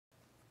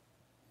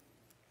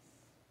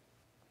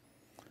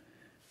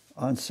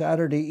on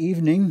Saturday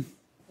evening,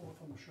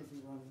 Both of them should be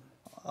running.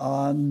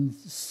 on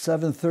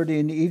 7:30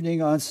 in the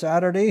evening on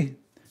Saturday,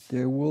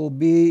 there will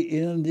be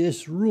in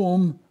this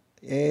room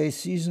a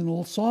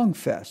seasonal song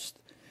fest.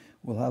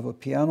 We'll have a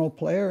piano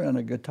player and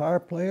a guitar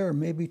player,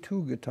 maybe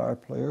two guitar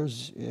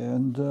players,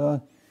 and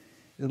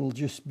it'll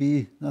just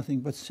be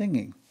nothing but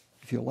singing,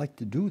 if you like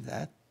to do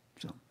that.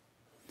 So,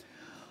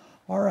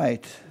 all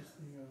right.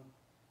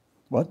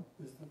 What?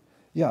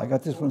 Yeah, I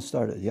got this one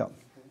started, yeah.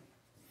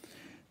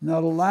 Now,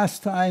 the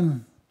last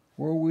time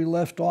where we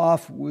left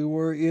off, we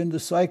were in the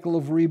cycle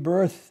of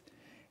rebirth,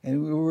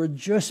 and we were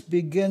just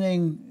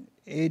beginning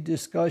a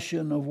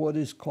discussion of what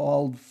is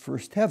called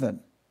first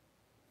heaven.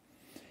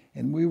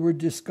 And we were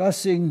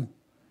discussing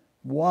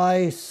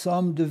why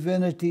some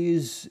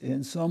divinities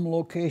in some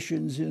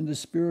locations in the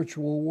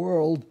spiritual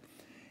world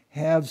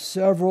have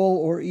several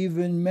or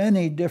even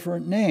many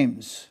different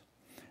names.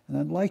 And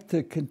I'd like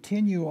to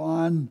continue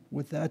on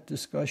with that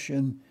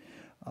discussion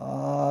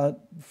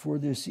for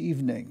this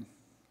evening.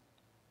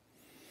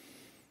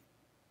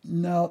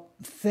 Now,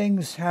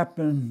 things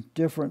happen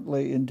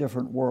differently in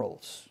different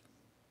worlds.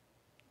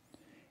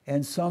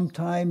 And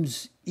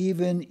sometimes,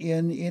 even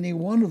in any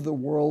one of the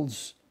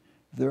worlds,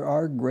 there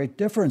are great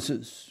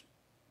differences.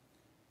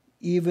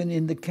 Even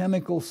in the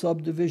chemical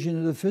subdivision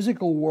of the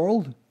physical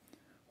world,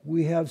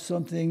 we have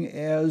something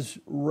as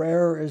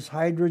rare as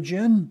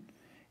hydrogen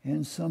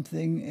and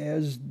something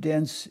as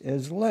dense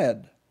as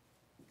lead.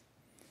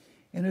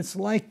 And it's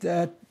like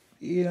that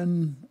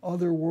in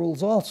other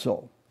worlds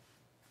also.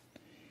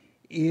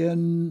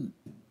 In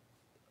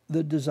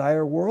the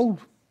desire world,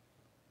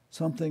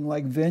 something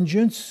like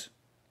vengeance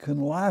can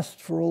last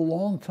for a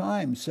long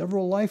time,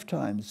 several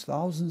lifetimes,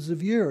 thousands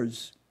of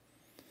years,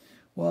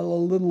 while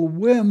a little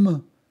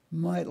whim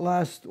might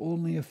last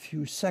only a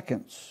few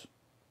seconds.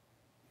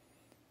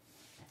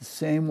 The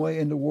same way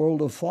in the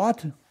world of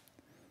thought,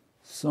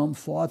 some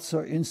thoughts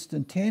are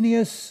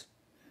instantaneous,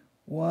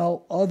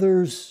 while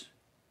others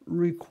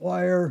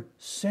require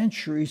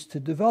centuries to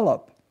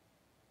develop.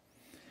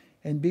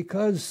 And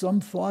because some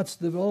thoughts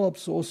develop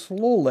so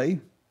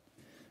slowly,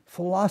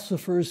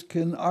 philosophers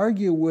can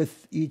argue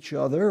with each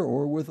other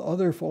or with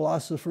other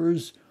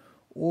philosophers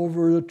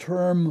over the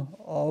term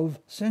of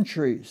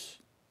centuries.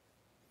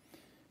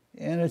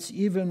 And it's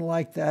even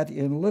like that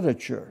in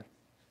literature.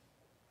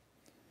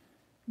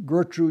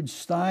 Gertrude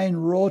Stein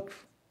wrote,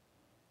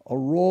 "A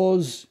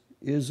rose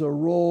is a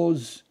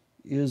rose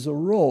is a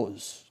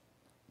rose."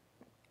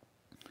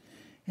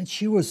 And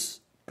she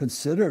was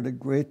considered a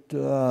great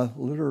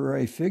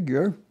literary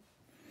figure,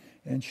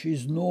 and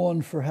she's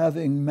known for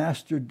having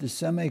mastered the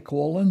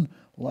semicolon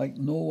like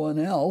no one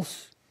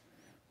else.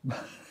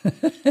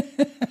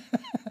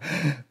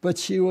 But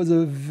she was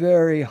a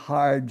very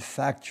hard,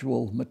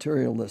 factual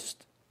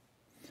materialist.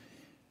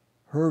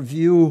 Her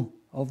view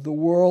of the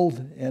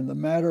world and the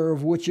matter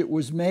of which it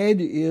was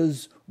made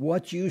is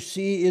what you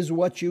see is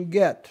what you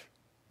get,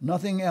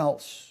 nothing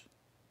else.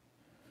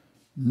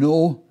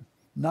 No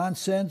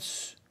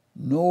nonsense,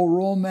 no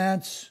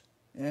romance,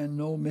 and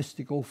no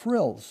mystical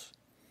frills.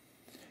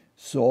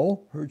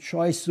 So her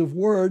choice of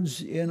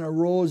words in "a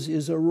rose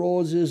is a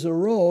rose is a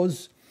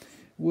rose"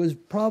 was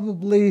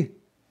probably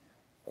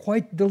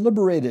quite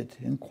deliberated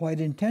and quite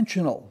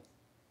intentional.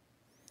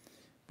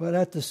 But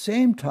at the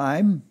same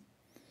time,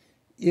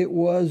 it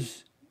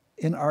was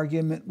an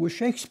argument with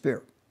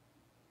Shakespeare.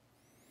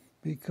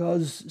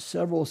 Because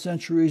several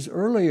centuries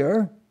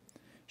earlier,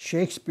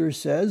 Shakespeare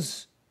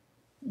says,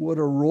 "Would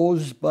a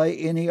rose by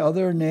any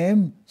other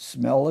name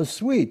smell as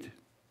sweet?"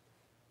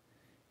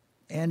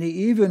 And he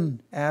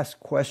even asked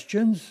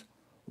questions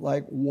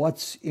like,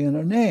 what's in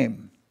a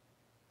name?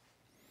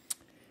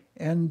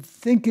 And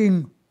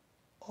thinking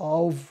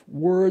of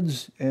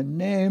words and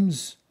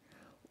names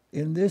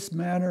in this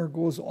manner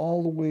goes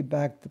all the way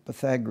back to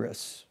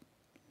Pythagoras.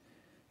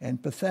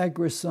 And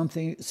Pythagoras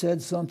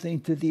said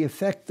something to the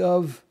effect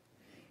of,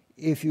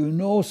 if you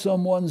know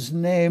someone's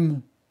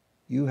name,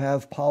 you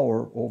have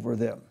power over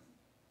them.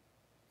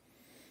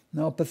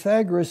 Now,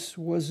 Pythagoras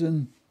was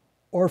an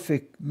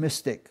Orphic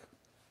mystic.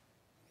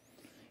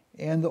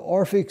 And the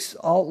Orphic's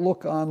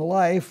outlook on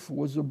life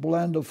was a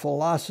blend of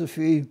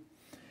philosophy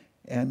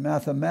and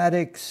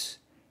mathematics,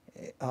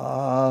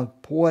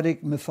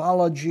 poetic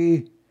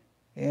mythology,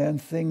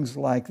 and things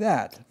like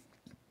that.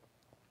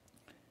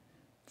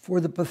 For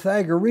the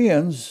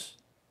Pythagoreans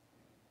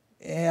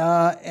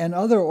and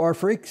other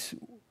Orphics,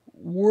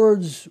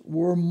 words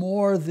were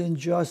more than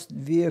just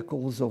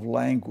vehicles of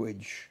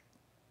language.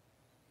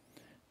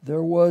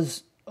 There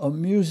was a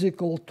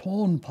musical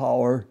tone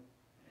power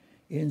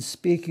in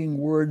speaking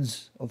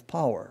words of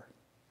power,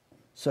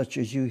 such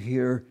as you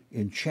hear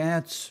in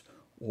chants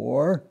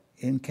or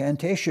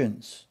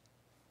incantations.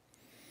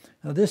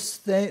 Now, this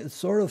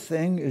sort of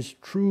thing is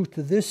true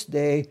to this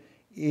day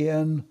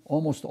in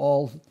almost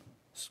all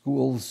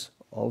schools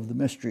of the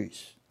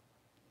mysteries.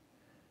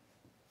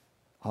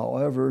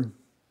 However,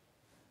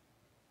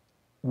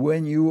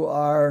 when you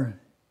are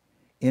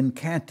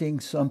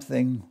incanting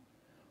something,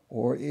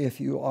 or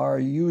if you are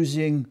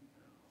using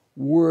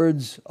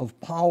words of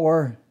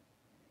power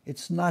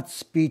It's not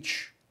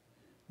speech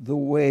the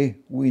way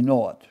we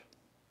know it.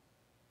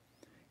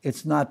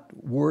 It's not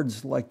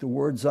words like the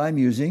words I'm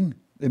using.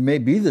 They may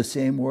be the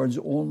same words,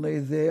 only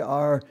they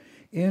are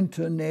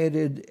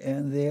intonated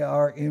and they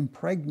are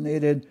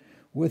impregnated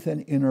with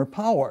an inner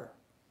power.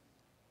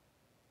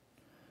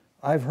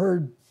 I've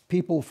heard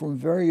people from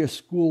various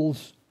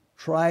schools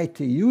try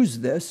to use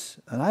this,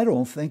 and I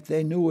don't think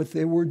they knew what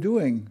they were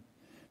doing,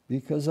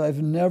 because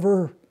I've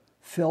never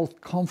felt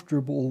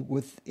comfortable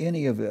with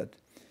any of it.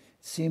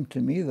 It seemed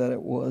to me that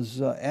it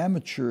was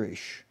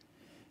amateurish,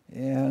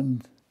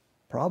 and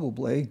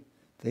probably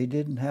they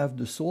didn't have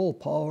the soul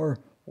power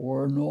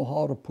or know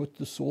how to put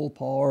the soul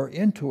power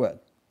into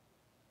it.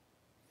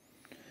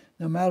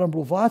 Now, Madame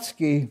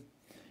Blavatsky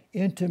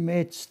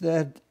intimates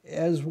that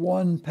as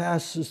one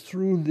passes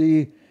through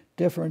the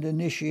different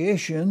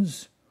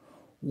initiations,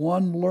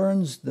 one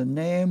learns the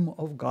name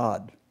of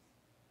God,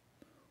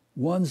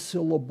 one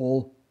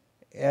syllable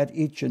at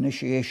each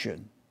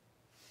initiation.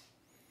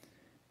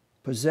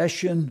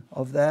 Possession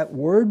of that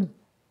word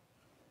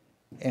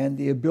and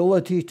the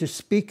ability to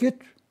speak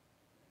it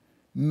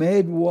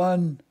made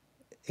one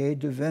a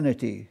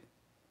divinity,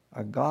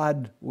 a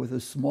God with a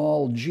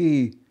small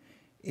g,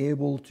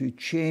 able to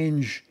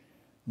change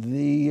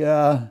the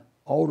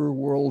outer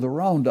world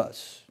around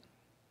us.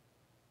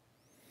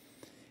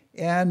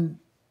 And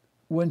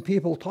when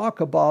people talk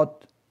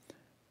about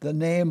the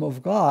name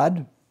of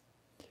God,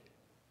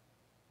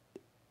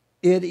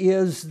 it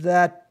is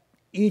that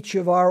each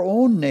of our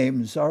own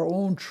names, our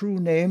own true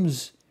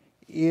names,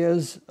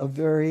 is a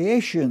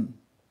variation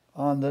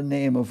on the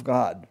name of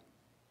God.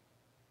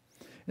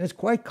 And it's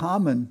quite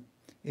common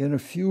in a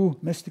few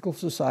mystical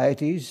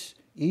societies,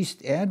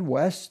 East and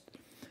West,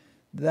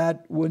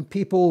 that when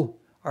people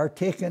are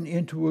taken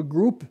into a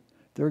group,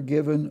 they're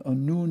given a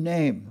new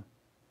name.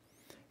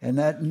 And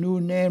that new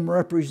name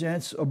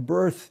represents a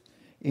birth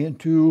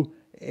into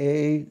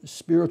a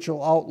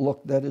spiritual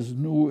outlook that is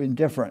new and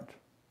different.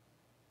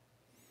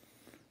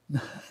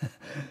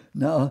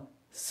 Now,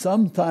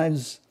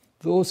 sometimes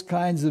those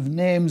kinds of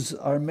names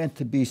are meant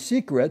to be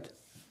secret,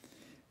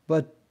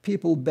 but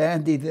people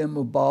bandy them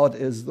about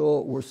as though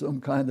it were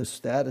some kind of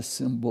status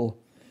symbol,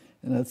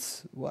 and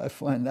that's why I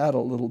find that a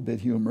little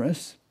bit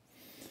humorous.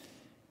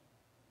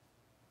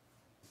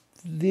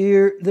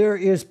 There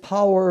is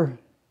power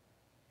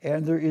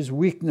and there is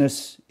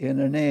weakness in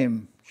a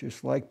name.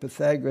 Just like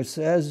Pythagoras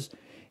says,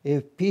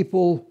 if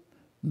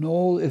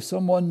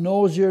someone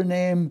knows your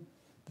name,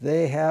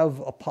 they have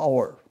a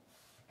power.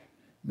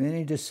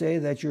 Meaning to say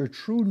that your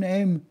true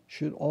name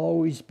should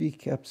always be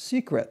kept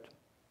secret.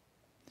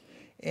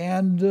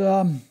 And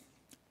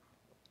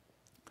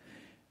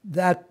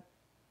that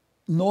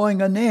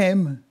knowing a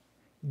name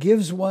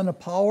gives one a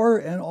power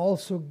and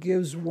also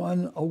gives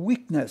one a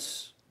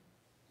weakness.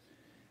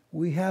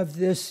 We have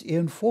this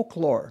in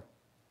folklore.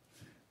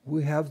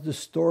 We have the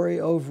story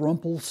of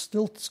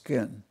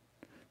Rumpelstiltskin,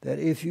 that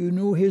if you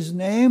knew his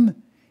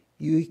name,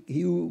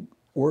 you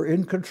were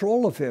in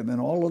control of him, and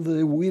all of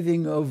the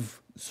weaving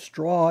of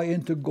straw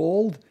into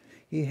gold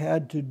he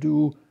had to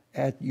do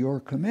at your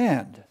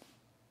command.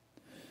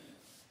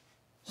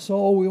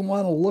 So we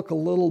want to look a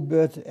little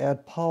bit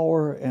at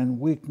power and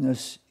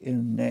weakness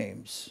in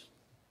names.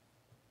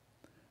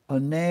 A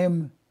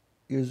name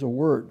is a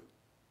word.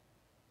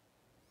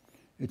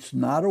 It's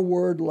not a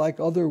word like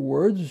other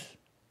words.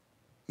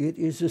 It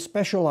is a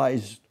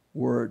specialized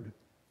word.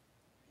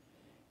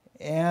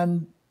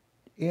 And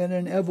in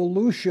an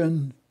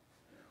evolution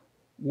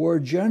where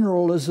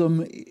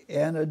generalism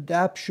and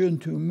adaptation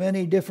to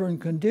many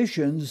different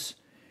conditions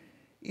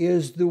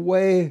is the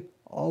way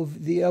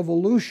of the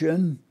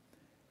evolution,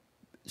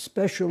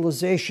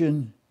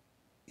 specialization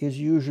is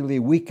usually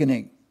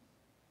weakening.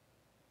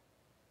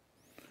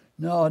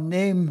 Now, a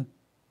name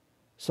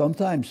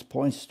sometimes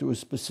points to a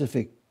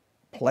specific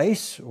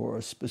place or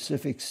a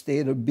specific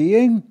state of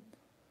being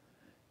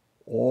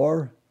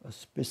or a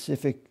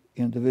specific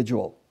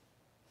individual.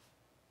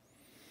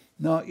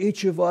 Now,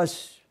 each of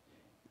us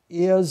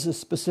is a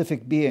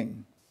specific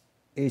being,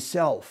 a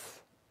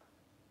self,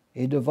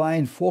 a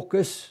divine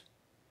focus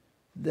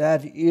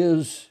that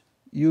is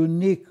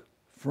unique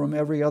from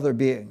every other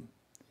being.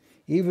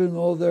 Even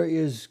though there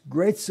is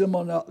great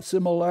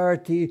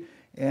similarity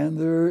and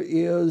there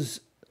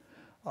is,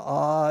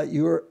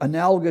 you're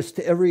analogous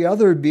to every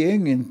other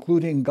being,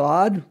 including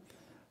God,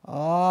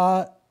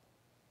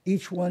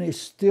 each one is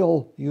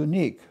still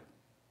unique.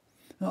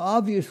 Now,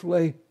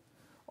 obviously,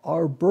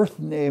 our birth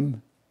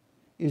name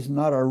is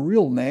not our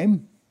real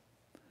name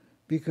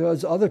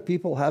because other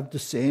people have the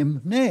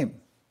same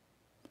name.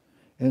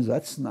 And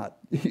that's not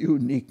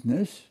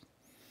uniqueness.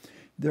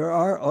 There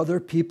are other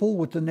people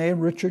with the name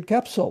Richard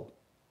Koepsel.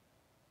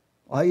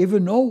 I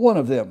even know one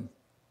of them.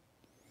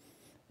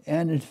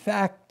 And in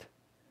fact,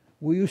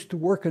 we used to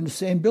work in the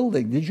same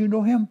building. Did you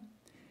know him?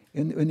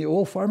 In the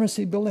old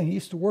pharmacy building, he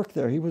used to work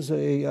there. He was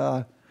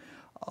a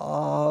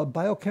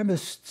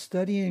biochemist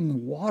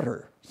studying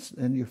water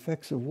and the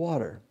effects of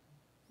water.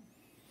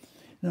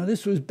 Now,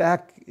 this was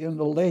back in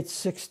the late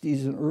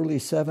 60s and early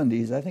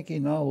 70s. I think he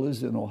now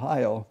lives in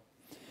Ohio.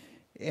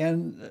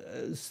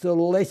 And still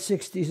the late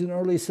 60s and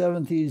early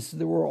 70s,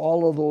 there were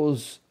all of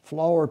those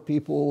flower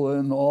people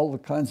and all the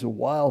kinds of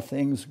wild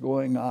things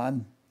going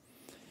on.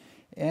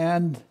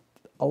 And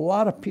a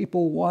lot of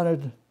people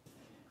wanted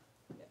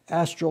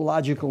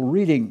astrological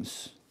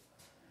readings,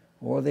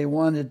 or they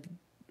wanted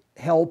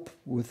help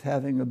with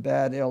having a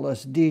bad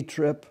LSD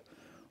trip,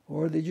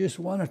 or they just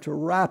wanted to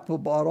rap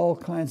about all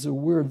kinds of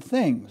weird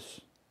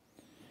things.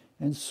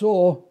 And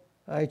so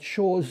I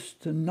chose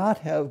to not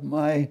have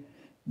my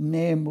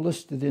name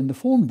listed in the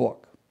phone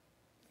book.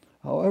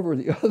 However,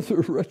 the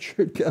other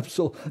Richard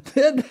Koepsel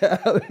did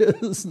have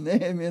his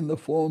name in the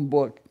phone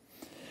book.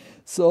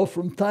 So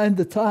from time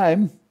to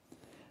time,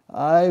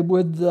 I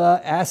would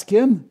ask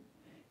him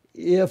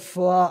if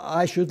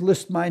I should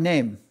list my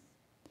name.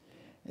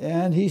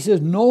 And he says,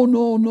 no,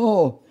 no,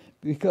 no,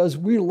 because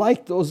we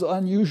like those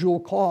unusual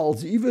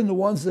calls, even the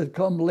ones that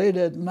come late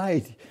at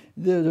night.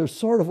 They're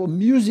sort of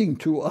amusing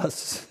to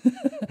us.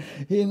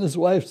 He and his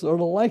wife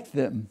sort of like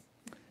them.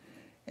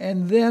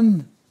 And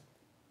then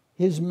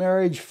his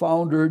marriage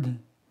foundered,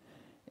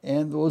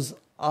 and those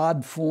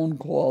odd phone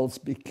calls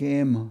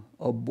became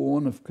a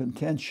bone of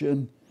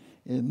contention.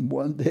 And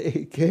one day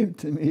he came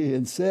to me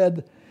and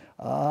said,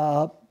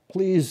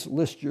 please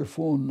list your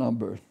phone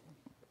number.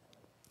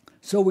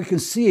 So we can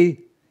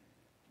see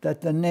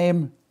that the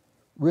name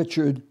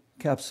Richard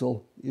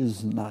Koepsel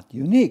is not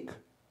unique.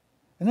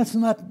 And that's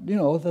not,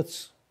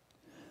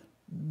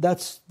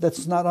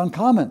 that's not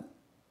uncommon.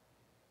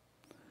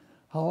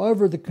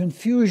 However, the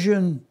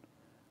confusion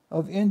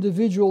of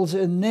individuals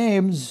and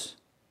names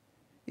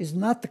is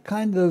not the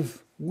kind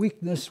of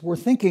weakness we're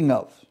thinking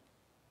of.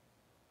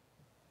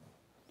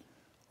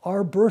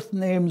 Our birth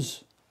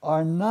names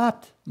are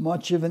not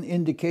much of an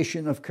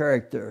indication of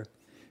character.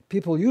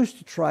 People used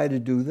to try to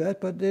do that,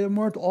 but they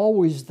weren't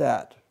always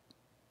that.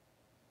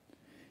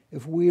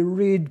 If we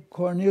read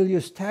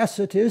Cornelius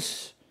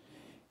Tacitus,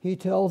 he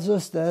tells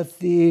us that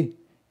the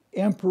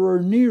Emperor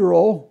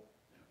Nero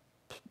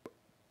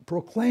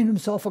proclaimed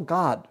himself a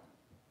god.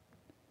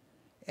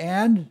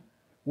 And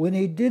when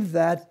he did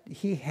that,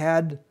 he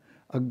had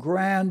a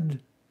grand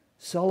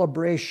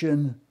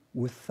celebration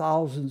with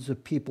thousands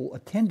of people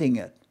attending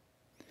it.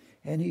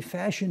 And he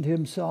fashioned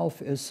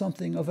himself as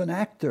something of an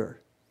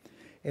actor.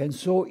 And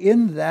so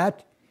in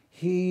that,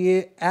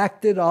 he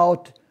acted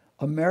out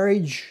a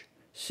marriage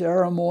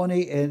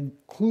ceremony,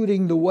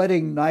 including the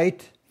wedding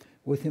night,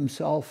 with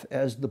himself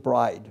as the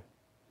bride.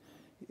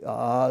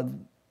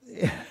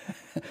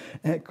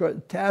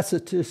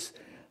 Tacitus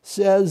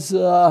says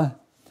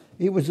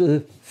he was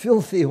a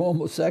filthy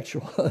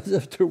homosexual, as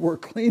if there were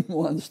clean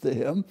ones to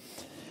him.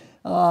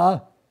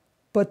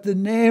 But the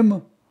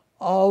name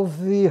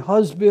of the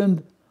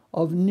husband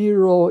of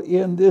Nero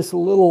in this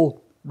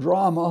little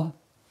drama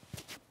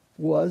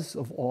was,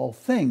 of all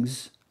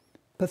things,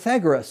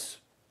 Pythagoras.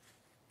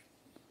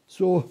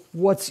 So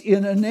what's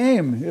in a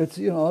name?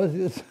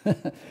 It's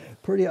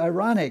pretty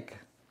ironic.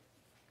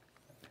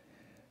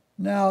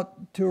 Now,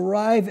 to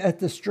arrive at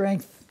the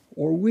strength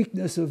or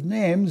weakness of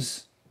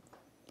names,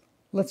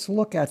 let's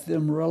look at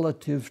them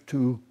relative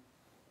to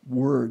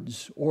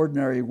words,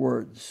 ordinary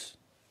words.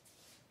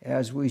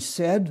 As we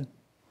said,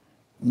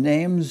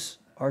 names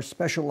are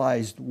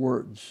specialized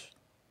words.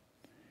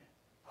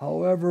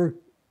 However,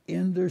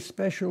 in their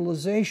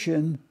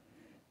specialization,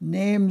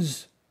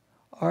 names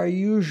are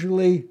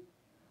usually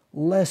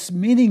less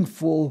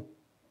meaningful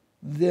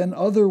than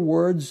other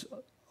words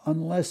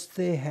unless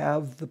they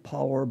have the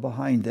power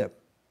behind them.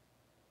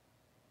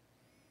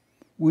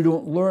 We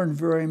don't learn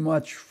very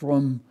much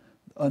from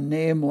a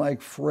name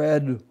like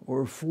Fred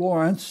or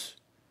Florence,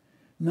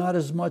 not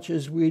as much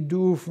as we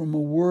do from a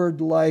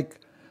word like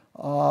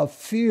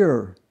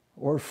fear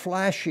or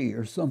flashy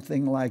or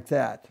something like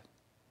that.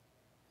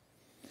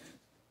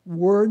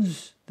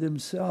 Words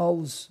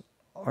themselves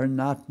are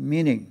not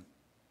meaning.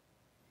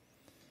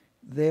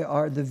 They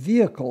are the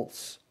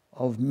vehicles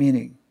of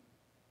meaning.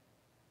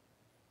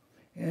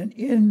 And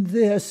in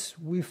this,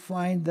 we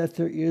find that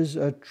there is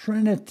a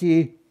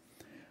trinity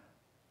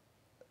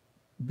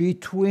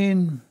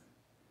between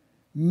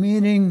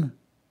meaning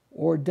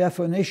or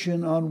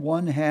definition on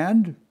one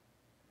hand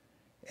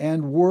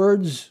and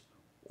words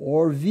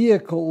or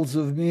vehicles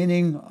of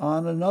meaning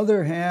on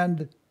another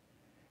hand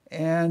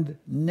and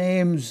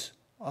names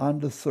on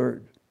the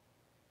third.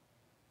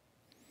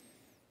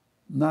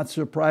 Not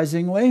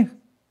surprisingly,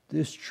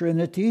 this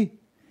trinity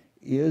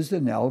is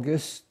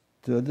analogous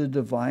to the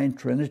divine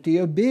trinity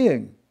of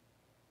being.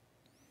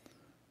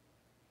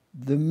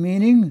 The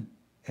meaning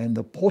and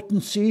the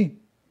potency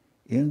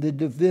in the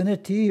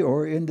divinity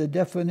or in the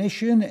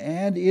definition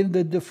and in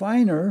the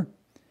definer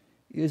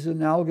is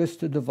analogous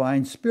to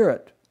divine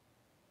spirit,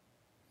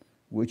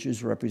 which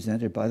is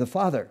represented by the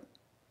Father,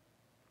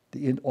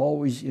 the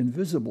always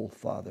invisible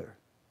Father.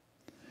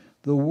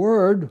 The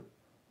Word,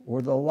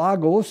 or the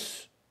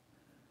Logos,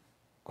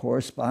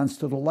 corresponds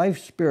to the life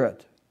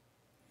spirit,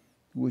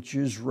 which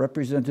is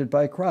represented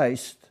by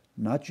Christ,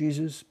 not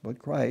Jesus, but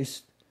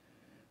Christ,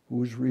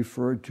 who is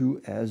referred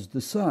to as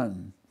the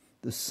Son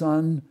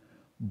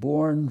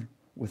born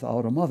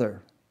without a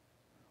mother,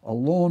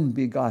 alone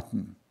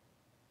begotten.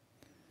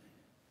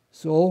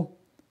 So,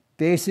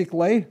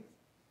 basically,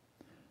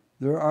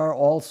 there are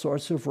all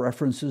sorts of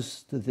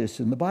references to this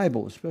in the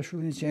Bible,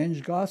 especially in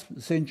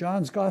St.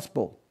 John's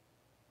Gospel.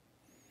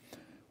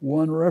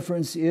 One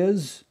reference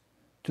is,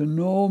 "To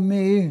know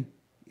me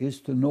is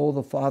to know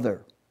the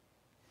Father,"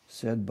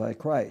 said by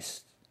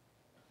Christ.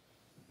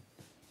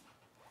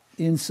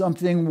 In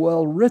something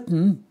well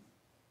written,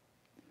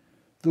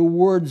 the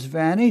words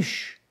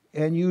vanish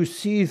and you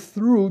see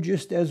through,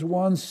 just as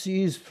one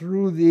sees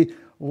through the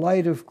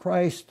light of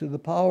Christ to the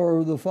power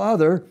of the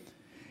Father,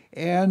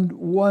 and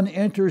one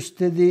enters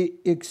to the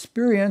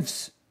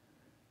experience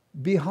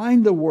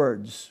behind the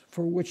words,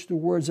 for which the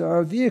words are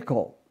a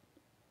vehicle.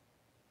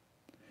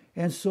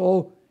 And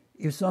so,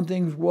 if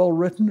something's well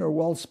written or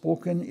well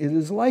spoken, it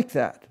is like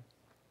that.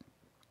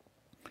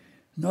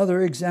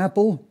 Another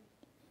example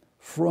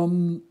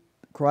from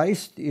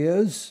Christ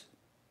is,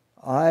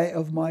 "I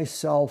of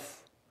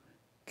myself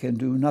can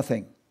do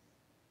nothing."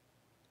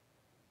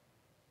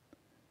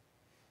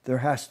 There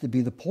has to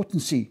be the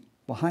potency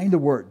behind the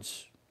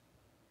words.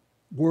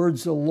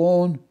 Words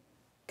alone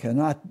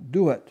cannot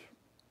do it.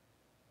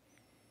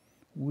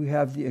 We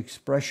have the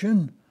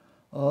expression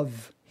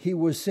of, "He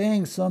was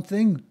saying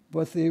something,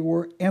 but they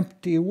were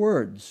empty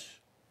words."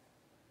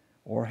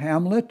 Or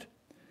Hamlet,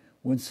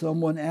 when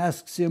someone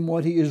asks him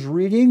what he is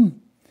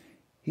reading,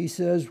 he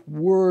says,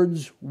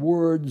 "Words,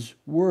 words,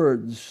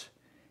 words,"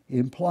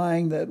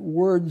 implying that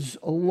words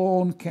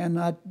alone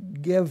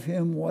cannot give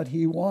him what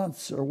he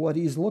wants or what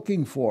he's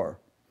looking for,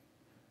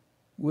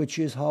 which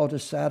is how to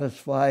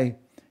satisfy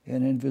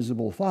an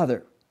invisible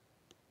Father.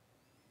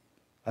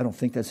 I don't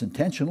think that's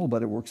intentional,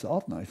 but it works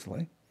out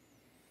nicely.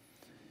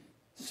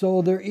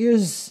 So there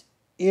is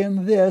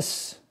in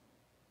this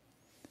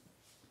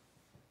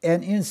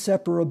an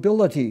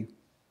inseparability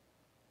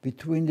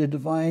between the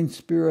divine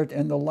spirit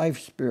and the life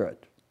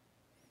spirit.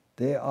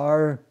 They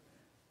are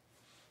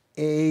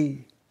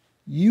a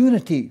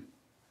unity.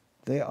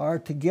 They are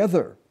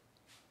together.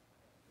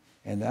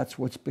 And that's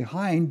what's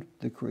behind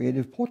the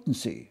creative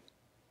potency.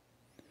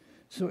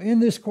 So in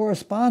this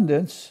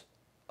correspondence,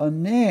 a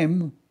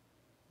name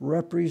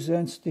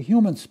represents the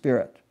human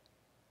spirit,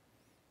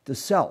 the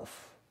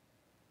self,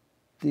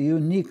 the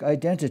unique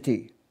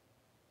identity.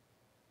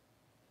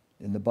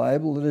 In the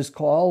Bible, it is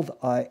called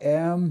 "I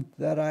am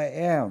that I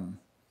am,"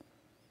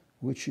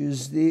 which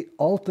is the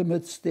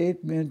ultimate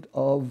statement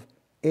of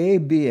a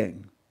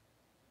being,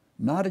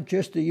 not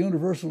just a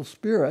universal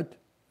spirit,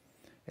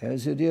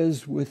 as it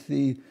is with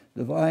the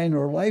divine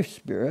or life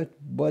spirit,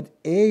 but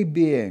a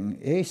being,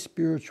 a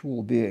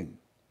spiritual being.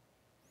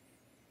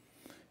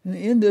 And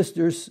in this,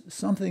 there's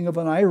something of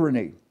an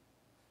irony,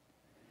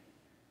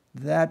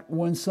 that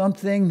when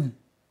something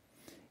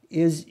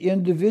is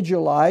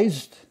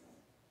individualized,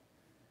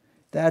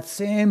 that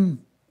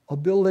same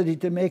ability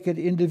to make it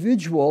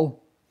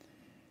individual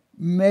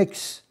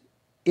makes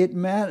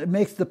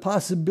the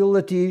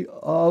possibility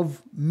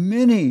of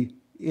many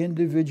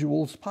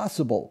individuals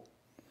possible.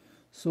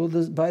 So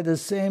by the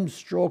same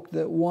stroke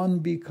that one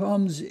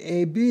becomes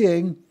a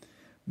being,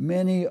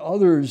 many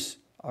others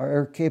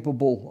are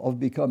capable of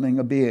becoming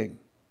a being.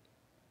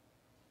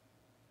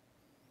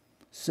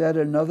 Said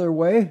another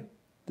way,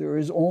 there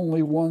is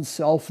only one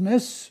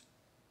selfness,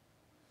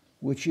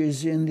 which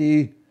is in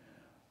the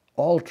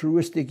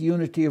altruistic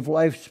unity of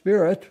life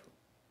spirit,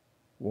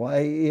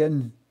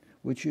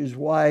 which is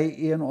why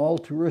in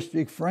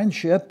altruistic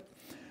friendship,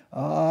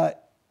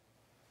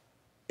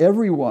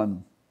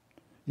 everyone,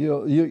 we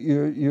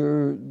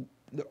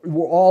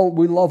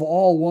love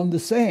all one the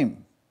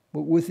same.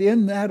 But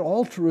within that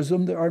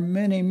altruism, there are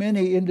many,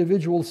 many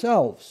individual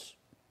selves.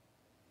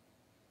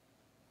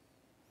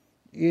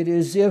 It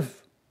is as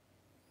if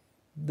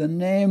the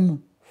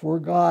name for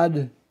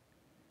God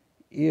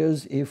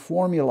is a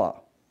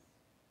formula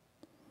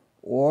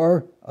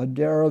or a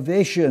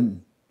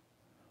derivation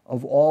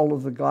of all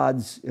of the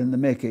gods in the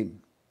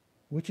making,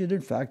 which it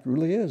in fact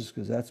really is,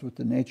 because that's what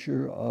the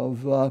nature of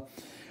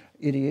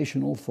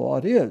ideational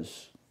thought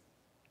is.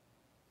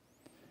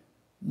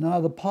 Now,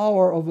 the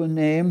power of a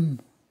name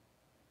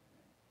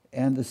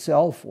and the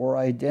self or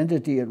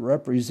identity it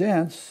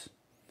represents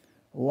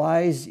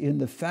lies in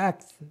the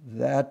fact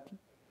that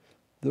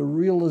the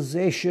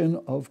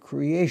realization of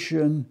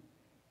creation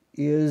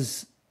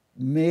is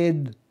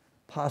made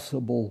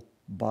possible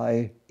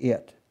by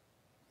it.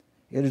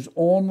 It is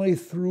only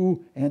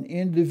through an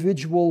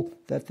individual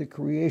that the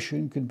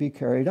creation can be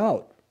carried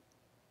out.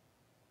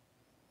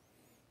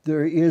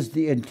 There is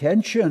the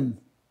intention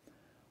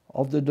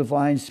of the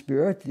divine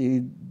spirit.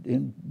 The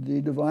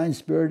divine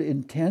spirit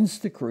intends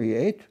to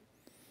create.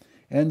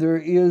 And there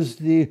is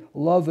the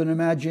love and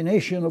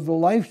imagination of the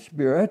life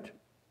spirit.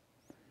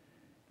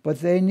 But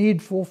they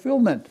need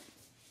fulfillment.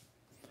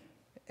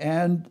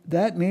 And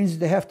that means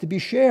they have to be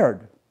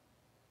shared.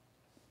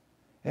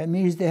 It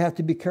means they have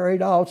to be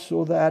carried out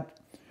so that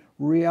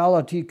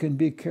reality can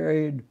be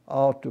carried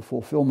out to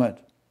fulfillment.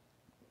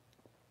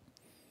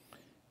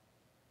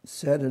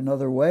 Said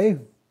another way,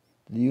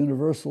 the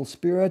universal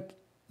spirit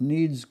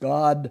needs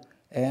God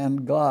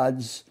and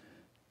gods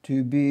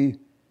to be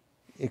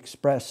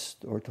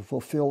expressed or to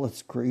fulfill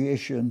its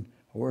creation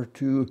or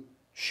to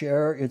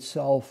share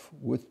itself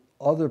with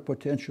other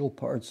potential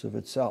parts of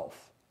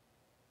itself.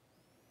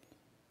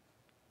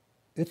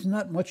 It's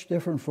not much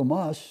different from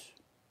us.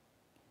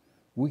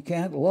 We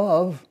can't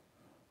love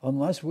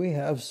unless we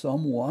have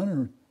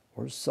someone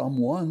or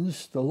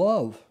someones to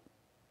love.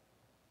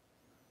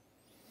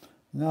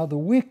 Now, the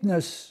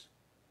weakness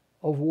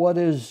of what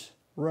is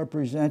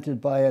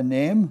represented by a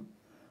name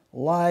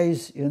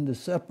lies in the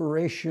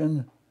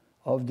separation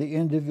of the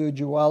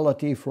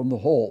individuality from the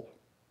whole.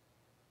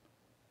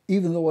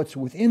 Even though it's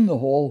within the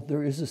whole,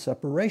 there is a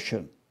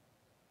separation.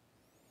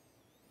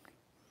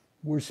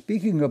 We're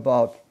speaking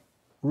about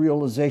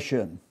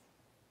realization.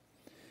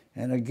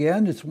 And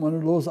again, it's one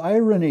of those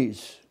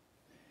ironies.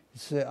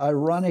 It's an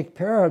ironic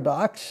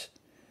paradox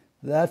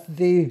that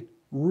the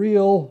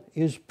real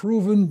is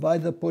proven by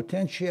the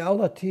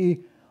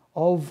potentiality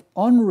of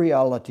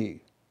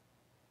unreality.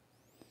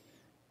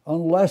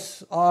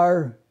 Unless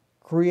our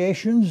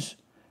creations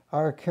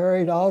are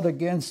carried out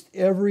against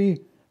every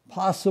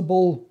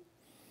possibility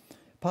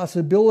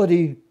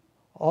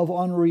of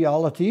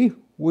unreality,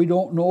 we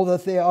don't know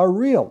that they are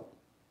real.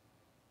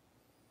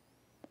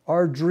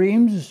 Our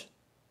dreams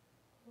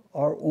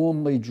are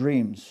only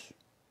dreams.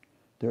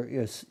 They're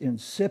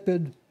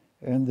insipid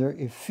and they're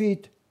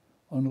effete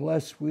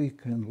unless we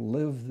can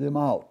live them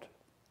out.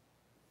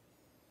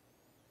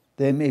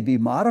 They may be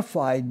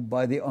modified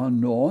by the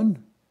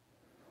unknown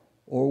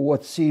or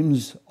what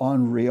seems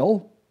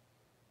unreal,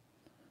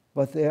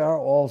 but they are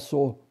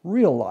also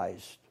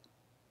realized.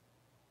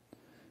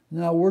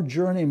 Now, we're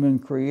journeyman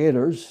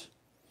creators,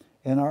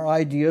 and our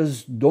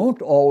ideas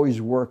don't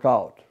always work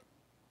out,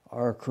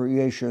 our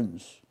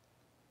creations.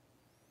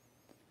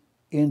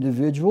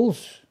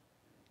 Individuals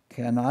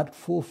cannot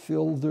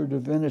fulfill their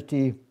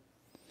divinity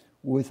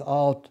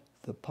without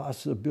the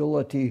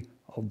possibility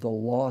of the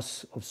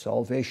loss of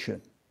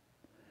salvation.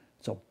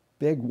 It's a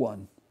big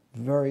one,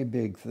 very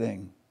big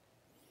thing.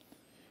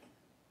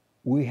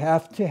 We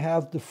have to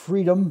have the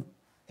freedom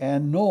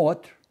and know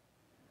it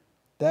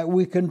that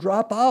we can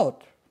drop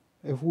out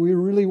if we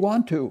really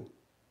want to.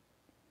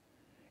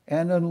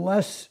 And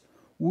unless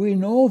we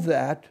know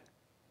that,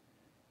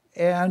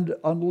 and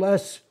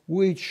unless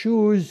we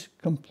choose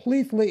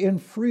completely in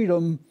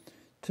freedom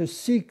to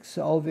seek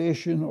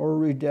salvation or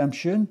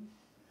redemption,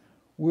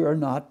 we are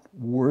not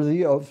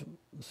worthy of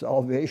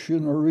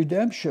salvation or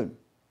redemption.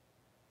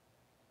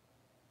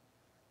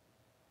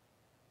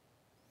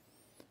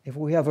 If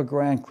we have a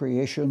grand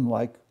creation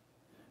like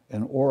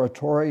an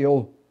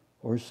oratorio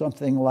or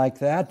something like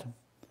that,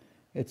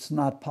 it's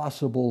not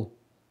possible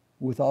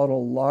without a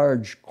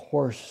large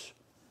chorus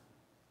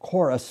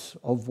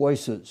of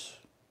voices.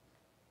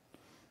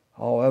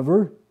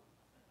 However,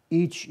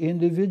 each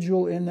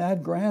individual in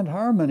that grand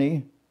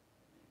harmony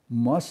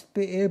must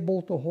be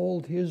able to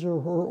hold his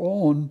or her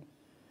own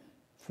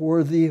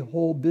for the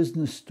whole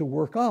business to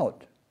work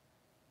out.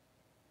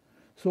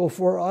 So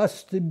for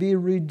us to be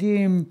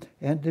redeemed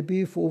and to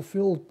be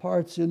fulfilled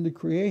parts in the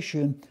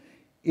creation,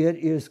 it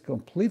is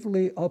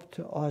completely up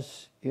to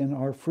us in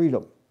our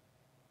freedom.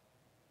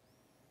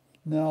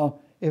 Now,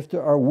 if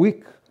there are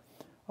weak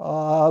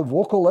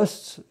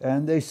vocalists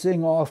and they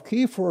sing off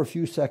key for a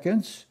few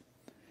seconds,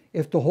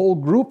 if the whole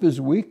group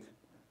is weak,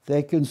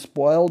 they can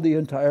spoil the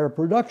entire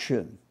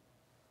production.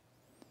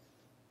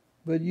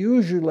 But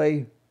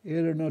usually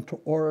in an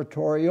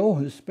oratorio,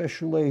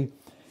 especially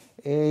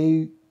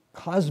a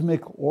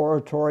cosmic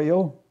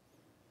oratorio,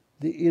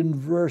 the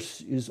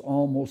inverse is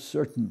almost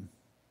certain.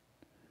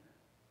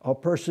 A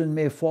person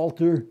may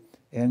falter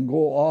and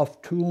go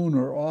off tune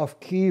or off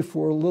key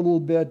for a little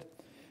bit,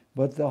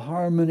 but the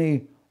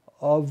harmony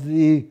of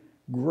the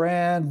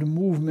grand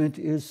movement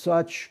is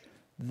such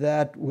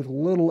that with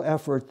little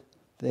effort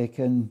they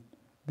can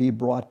be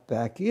brought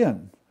back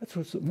in. That's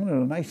one of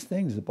the nice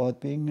things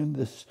about being in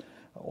this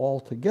all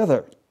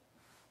together.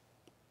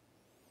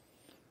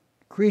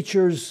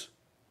 Creatures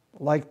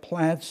like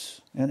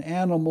plants and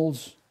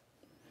animals,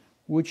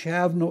 which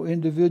have no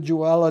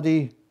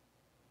individuality,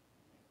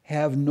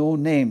 have no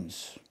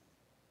names.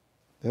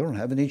 They don't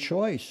have any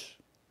choice.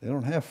 They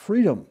don't have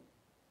freedom.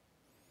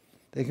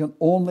 They can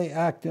only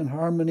act in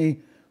harmony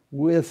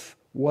with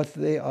what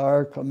they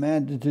are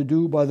commanded to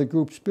do by the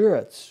group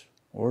spirits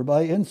or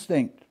by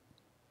instinct.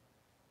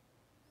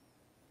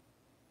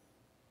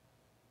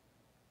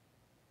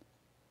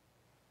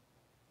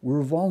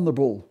 We're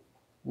vulnerable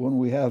when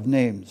we have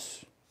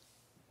names,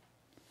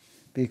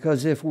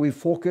 because if we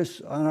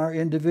focus on our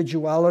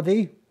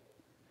individuality,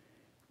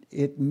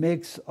 it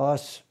makes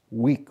us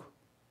weak.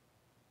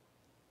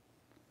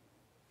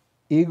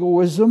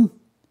 Egoism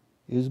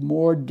is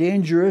more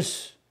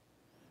dangerous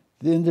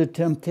than the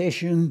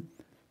temptation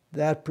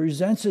that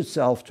presents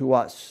itself to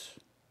us.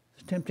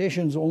 The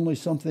temptation is only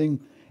something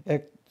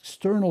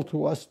external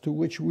to us to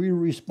which we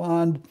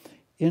respond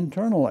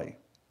internally.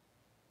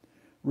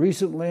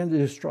 Recently in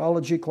the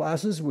astrology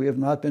classes, we have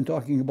not been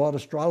talking about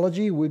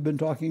astrology, we've been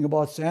talking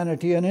about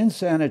sanity and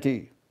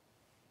insanity.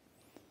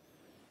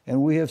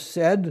 And we have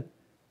said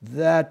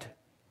that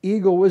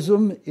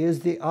Egoism is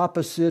the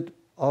opposite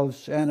of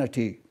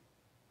sanity.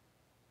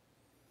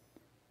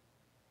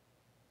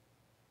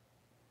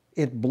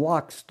 It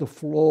blocks the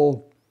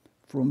flow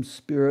from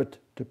spirit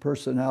to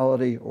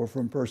personality or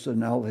from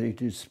personality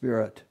to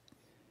spirit.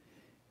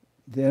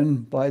 Then,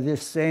 by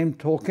this same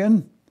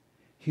token,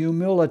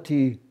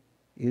 humility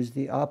is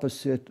the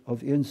opposite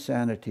of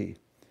insanity,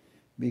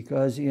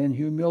 because in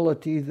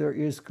humility there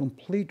is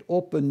complete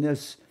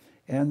openness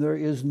and there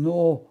is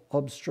no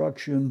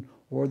obstruction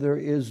or there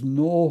is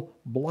no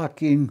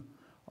blocking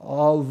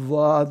of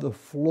the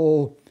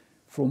flow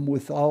from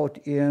without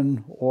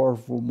in or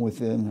from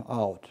within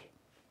out.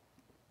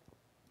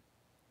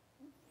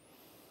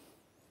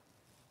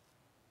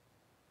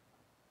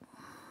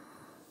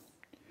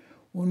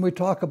 When we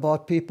talk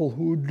about people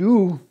who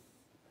do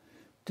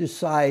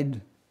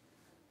decide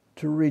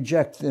to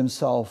reject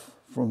themselves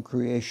from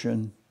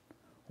creation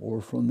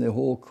or from the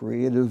whole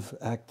creative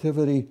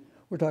activity,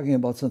 we're talking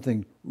about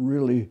something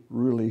really,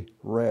 really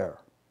rare.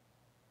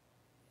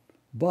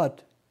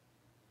 But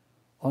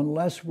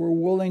unless we're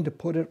willing to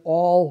put it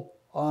all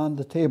on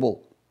the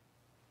table,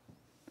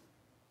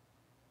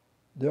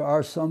 there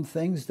are some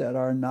things that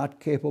are not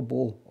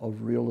capable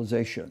of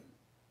realization.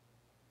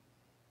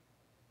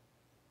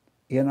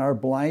 In our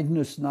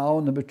blindness now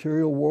in the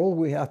material world,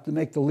 we have to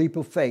make the leap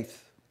of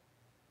faith.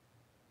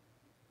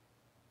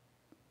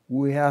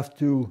 We have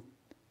to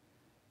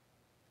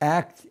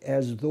act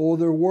as though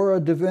there were a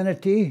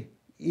divinity,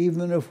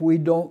 even if we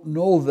don't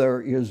know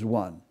there is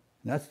one.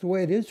 That's the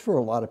way it is for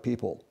a lot of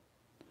people.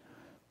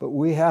 But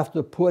we have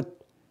to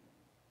put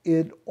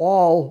it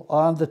all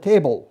on the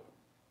table.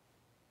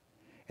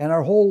 And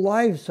our whole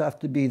lives have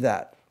to be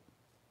that.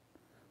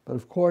 But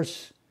of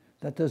course,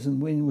 that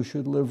doesn't mean we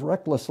should live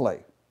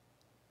recklessly.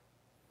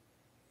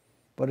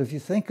 But if you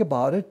think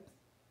about it,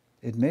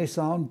 it may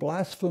sound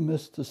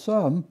blasphemous to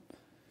some,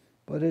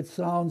 but it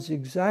sounds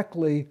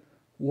exactly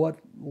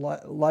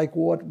like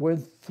what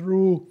went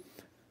through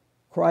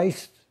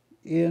Christ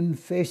in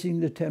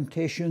facing the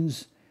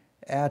temptations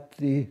at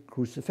the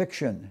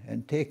crucifixion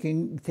and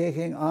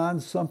taking on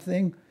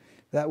something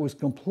that was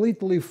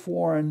completely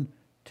foreign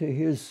to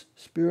his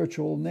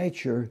spiritual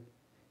nature.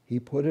 He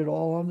put it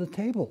all on the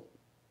table.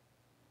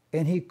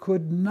 And he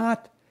could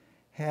not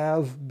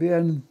have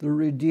been the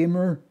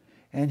Redeemer,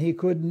 and he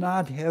could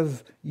not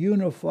have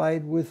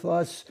unified with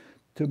us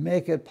to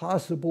make it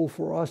possible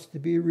for us to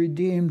be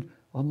redeemed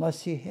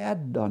unless he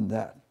had done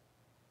that.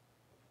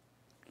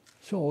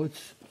 So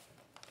it's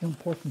an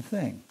important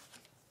thing.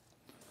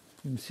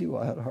 You can see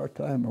why I had a hard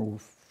time. We're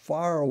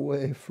far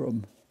away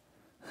from,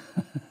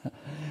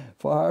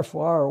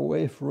 far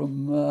away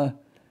from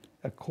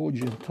a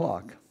cogent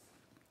talk.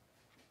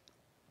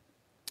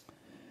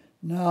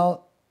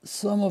 Now,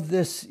 some of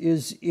this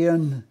is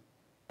in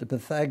the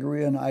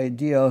Pythagorean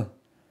idea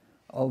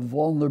of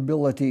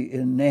vulnerability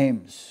in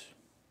names.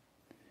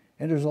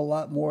 And there's a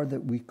lot more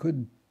that we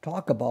could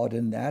talk about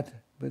in that,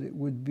 but it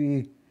would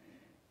be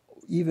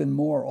even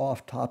more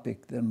off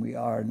topic than we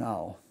are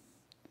now.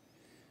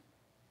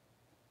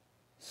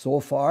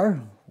 So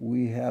far,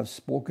 we have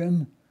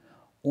spoken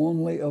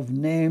only of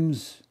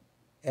names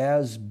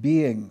as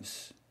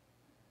beings,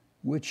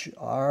 which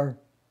are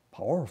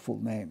powerful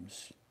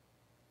names.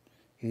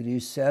 It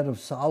is said of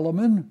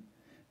Solomon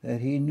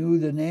that he knew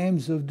the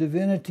names of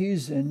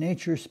divinities and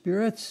nature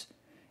spirits,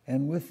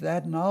 and with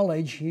that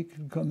knowledge he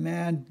could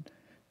command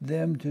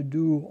them to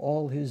do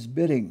all his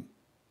bidding.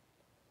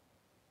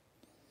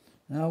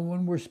 Now,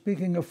 when we're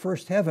speaking of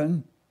first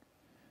heaven,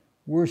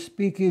 we're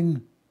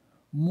speaking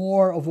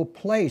more of a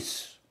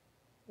place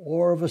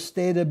or of a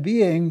state of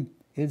being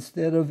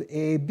instead of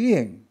a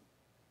being.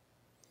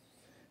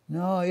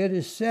 Now, it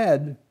is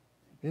said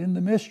in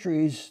the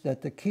mysteries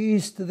that the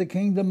keys to the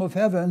kingdom of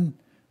heaven,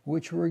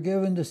 which were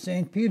given to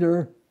St.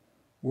 Peter,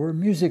 were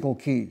musical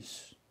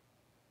keys.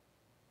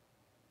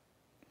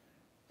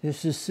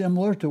 This is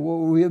similar to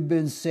what we have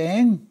been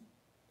saying,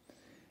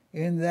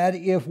 in that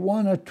if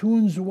one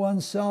attunes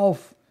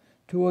oneself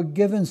to a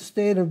given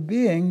state of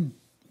being,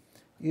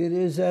 it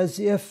is as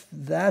if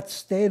that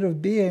state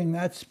of being,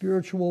 that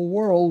spiritual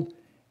world,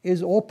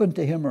 is open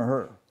to him or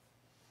her.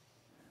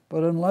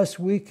 But unless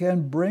we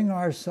can bring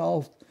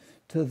ourselves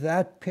to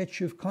that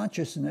pitch of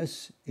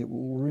consciousness, it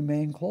will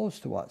remain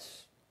closed to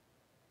us.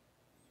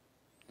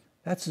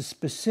 That's a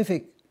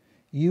specific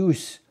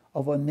use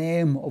of a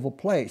name of a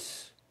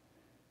place.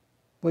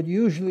 But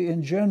usually,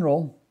 in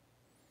general,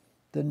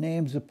 the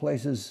names of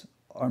places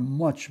are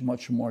much,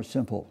 much more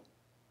simple.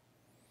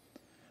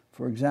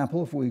 For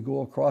example, if we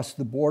go across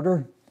the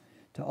border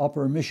to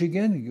Upper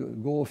Michigan, you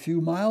go a few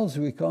miles,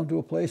 we come to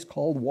a place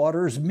called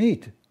Waters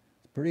Meat.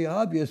 It's pretty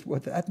obvious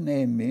what that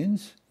name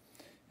means.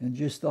 And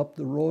just up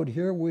the road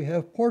here, we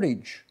have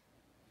Portage,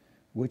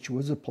 which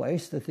was a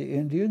place that the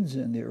Indians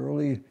and the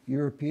early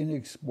European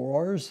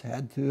explorers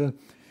had to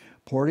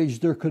portage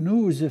their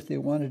canoes if they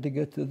wanted to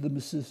get to the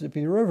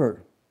Mississippi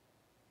River.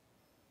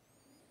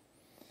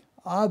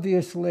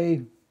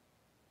 Obviously,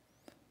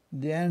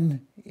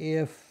 then,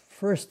 if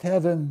first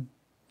heaven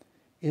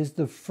is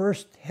the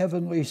first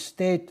heavenly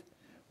state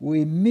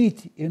we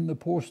meet in the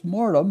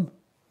postmortem,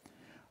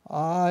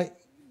 it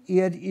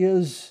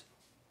is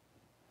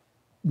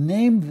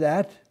named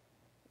that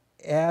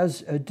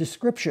as a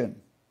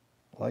description,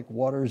 like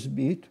water's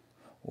meat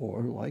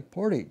or like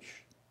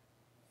portage.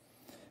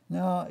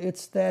 Now,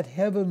 it's that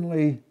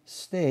heavenly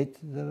state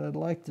that I'd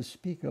like to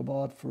speak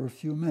about for a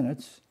few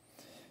minutes,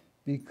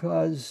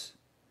 because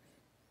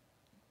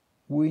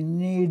we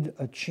need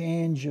a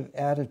change of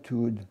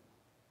attitude,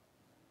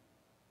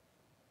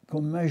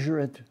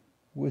 commensurate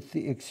with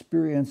the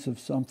experience of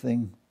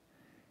something,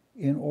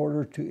 in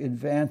order to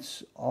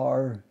advance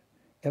our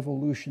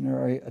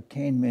evolutionary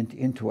attainment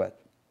into it.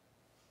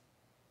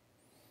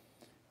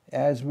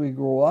 As we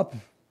grow up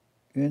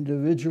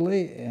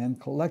individually and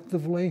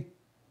collectively,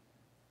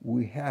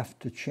 we have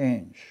to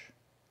change.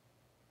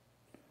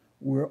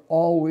 We're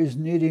always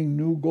needing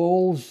new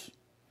goals.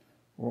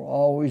 We're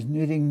always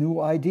needing new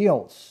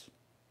ideals.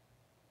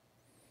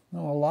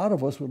 Now, a lot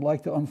of us would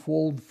like to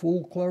unfold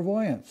full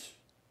clairvoyance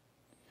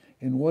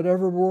in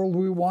whatever world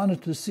we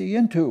wanted to see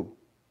into.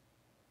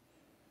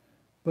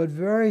 But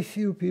very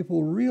few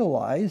people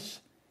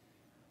realize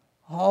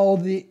how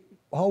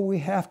we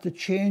have to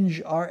change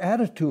our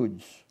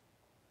attitudes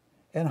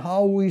and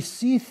how we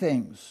see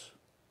things,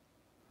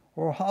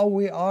 or how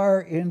we are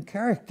in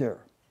character.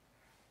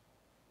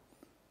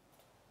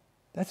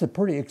 That's a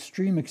pretty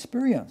extreme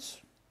experience.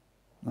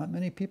 Not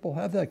many people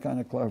have that kind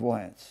of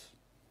clairvoyance.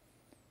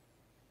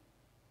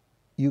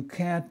 You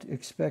can't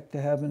expect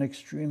to have an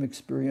extreme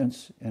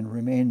experience and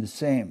remain the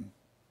same.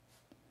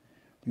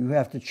 You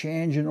have to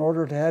change in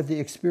order to have the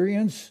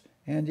experience,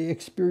 and the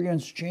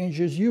experience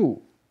changes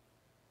you.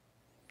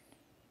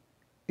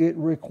 It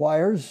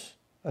requires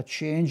a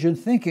change in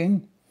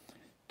thinking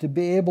to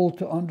be able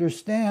to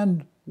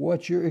understand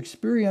what you're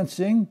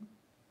experiencing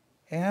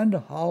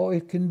and how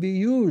it can be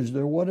used,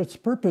 or what its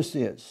purpose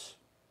is.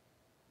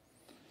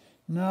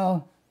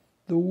 Now,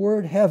 the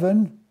word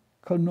heaven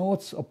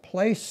connotes a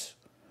place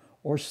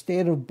or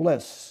state of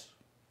bliss,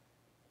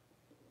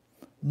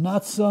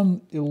 not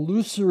some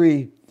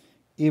illusory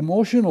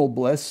emotional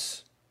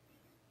bliss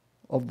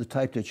of the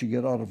type that you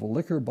get out of a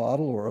liquor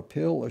bottle or a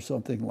pill or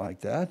something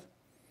like that.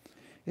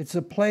 It's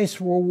a place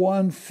where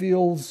one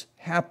feels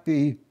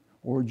happy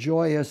or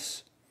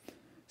joyous,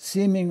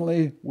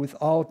 seemingly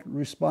without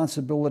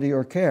responsibility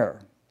or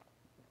care.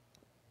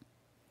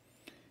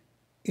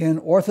 In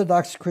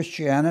Orthodox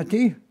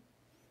Christianity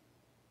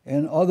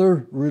and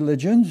other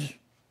religions,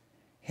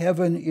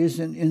 heaven is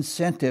an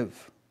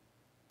incentive,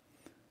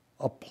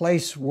 a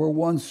place where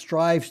one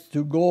strives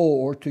to go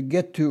or to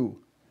get to,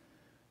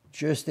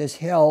 just as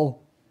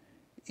hell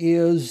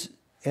is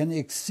an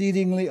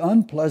exceedingly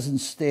unpleasant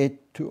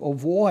state to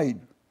avoid.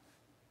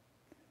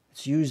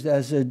 It's used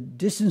as a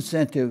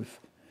disincentive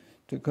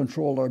to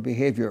control our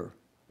behavior,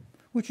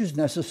 which is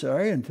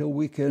necessary until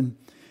we can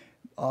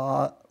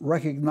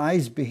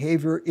recognize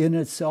behavior in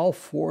itself,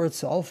 for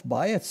itself,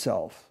 by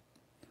itself.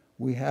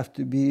 We have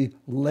to be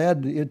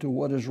led into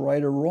what is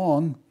right or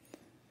wrong.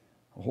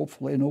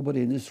 Hopefully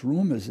nobody in this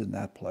room is in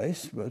that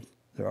place, but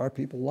there are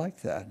people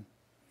like that.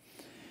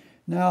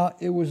 Now,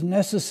 it was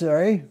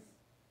necessary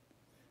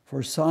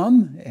for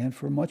some, and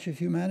for much of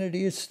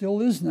humanity it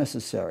still is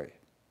necessary.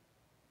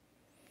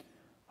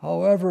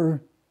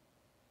 However,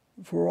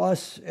 for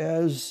us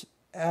as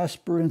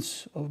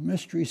aspirants of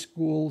mystery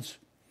schools,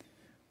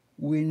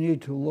 we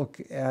need to look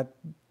at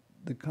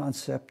the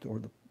concept or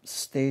the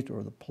state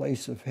or the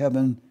place of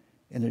heaven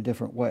in a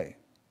different way.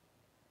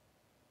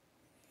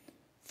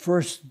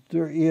 First,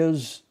 there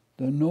is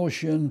the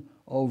notion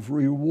of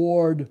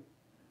reward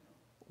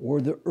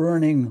or the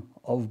earning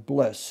of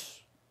bliss.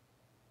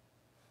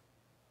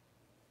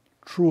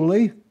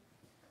 Truly,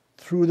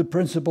 through the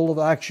principle of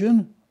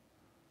action,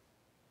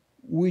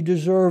 we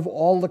deserve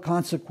all the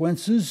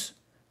consequences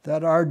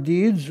that our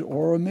deeds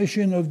or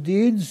omission of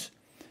deeds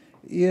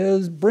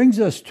brings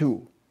us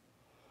to.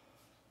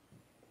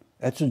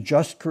 That's a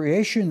just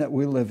creation that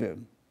we live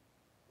in.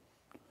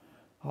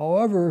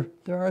 However,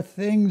 there are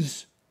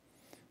things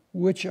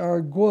which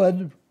are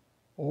good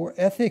or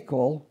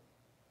ethical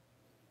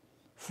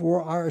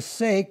for our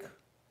sake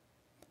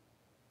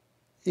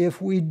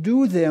if we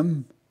do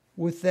them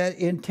with that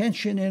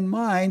intention in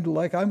mind,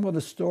 like I'm going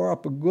to store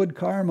up a good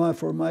karma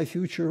for my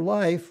future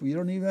life. You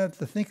don't even have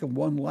to think of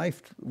one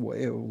life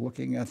way of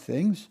looking at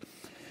things.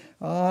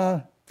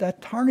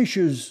 That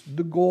tarnishes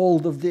the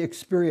gold of the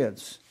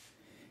experience.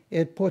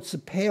 It puts a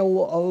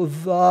pale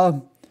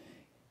of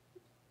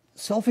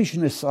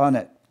selfishness on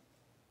it.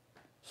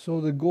 So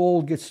the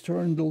gold gets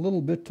turned a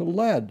little bit to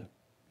lead,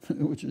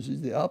 which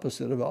is the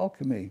opposite of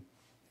alchemy.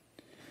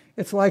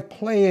 It's like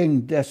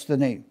playing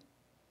destiny.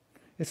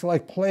 It's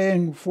like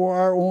playing for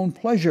our own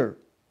pleasure.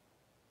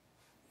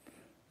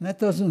 And that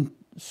doesn't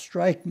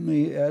strike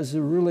me as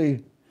a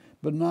really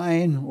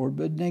benign or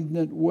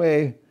benignant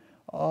way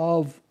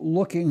of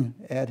looking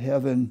at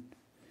heaven,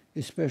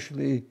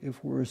 especially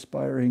if we're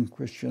aspiring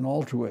Christian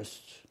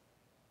altruists.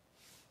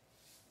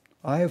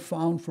 I have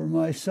found for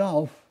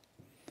myself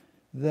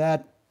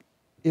that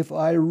if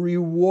I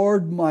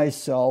reward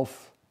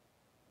myself,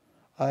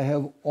 I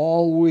have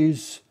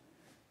always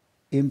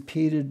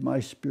impeded my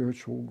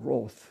spiritual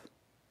growth.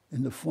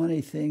 And the funny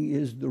thing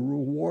is, the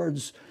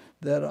rewards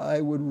that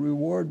I would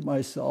reward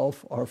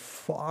myself are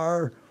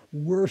far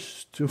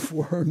worse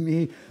for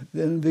me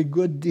than the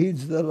good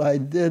deeds that I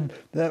did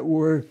that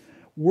were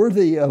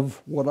worthy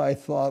of what I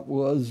thought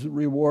was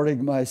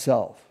rewarding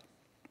myself.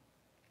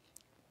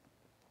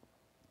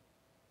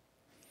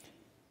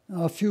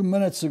 Now, a few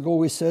minutes ago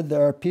we said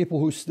there are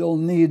people who still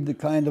need the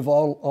kind of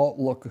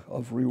outlook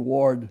of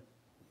reward.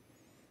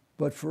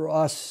 But for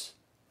us,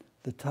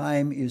 the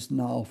time is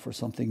now for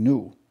something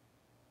new.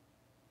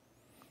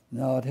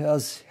 Now, it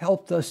has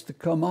helped us to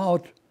come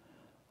out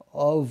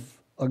of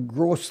a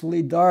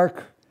grossly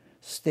dark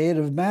state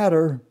of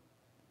matter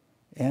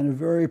and a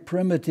very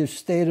primitive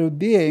state of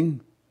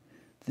being,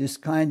 this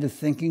kind of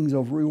thinking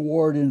of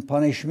reward and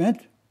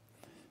punishment,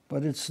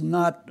 but it's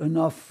not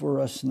enough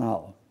for us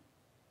now.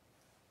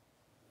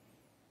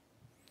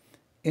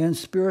 In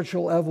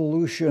spiritual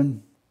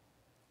evolution,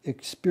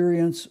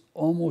 experience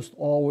almost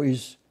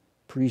always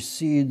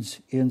precedes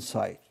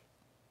insight.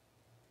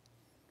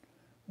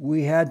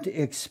 We had to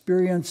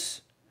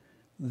experience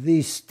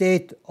the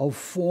state of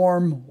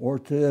form, or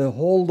to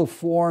hold the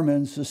form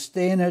and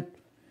sustain it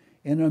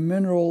in a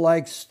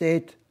mineral-like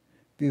state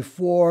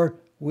before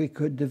we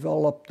could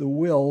develop the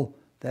will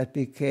that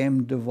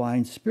became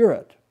divine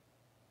spirit.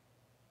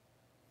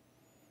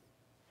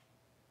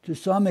 To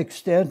some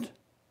extent,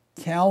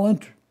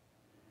 talent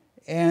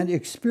and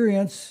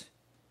experience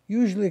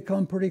usually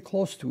come pretty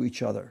close to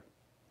each other,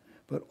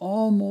 but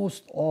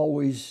almost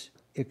always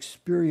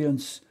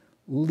experience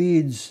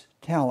leads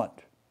talent.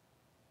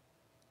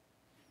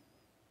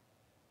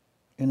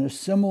 In a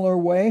similar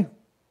way,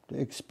 the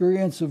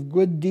experience of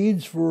good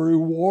deeds for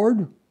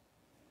reward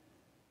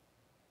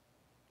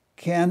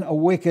can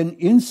awaken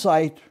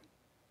insight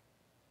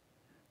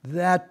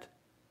that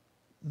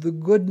the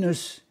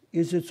goodness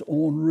is its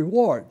own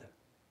reward.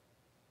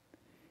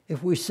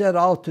 If we set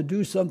out to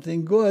do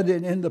something good,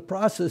 and in the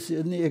process,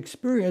 in the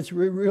experience,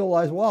 we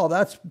realize, wow,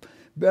 that's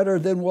better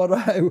than what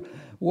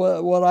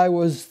I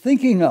was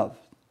thinking of.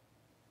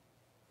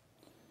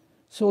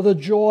 So the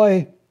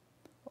joy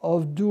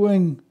of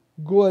doing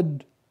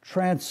good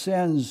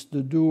transcends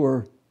the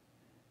doer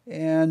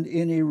and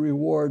any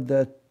reward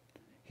that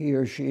he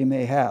or she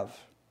may have.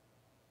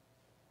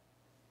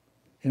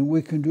 And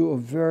we can do a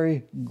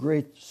very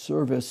great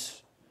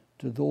service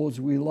to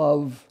those we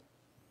love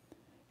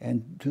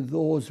and to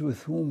those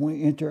with whom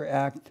we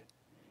interact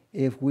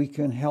if we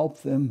can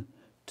help them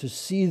to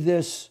see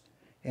this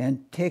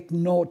and take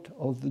note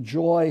of the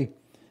joy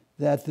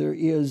that there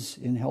is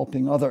in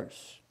helping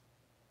others.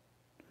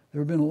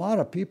 There have been a lot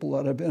of people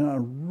that have been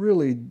on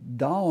really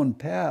down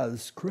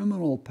paths,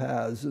 criminal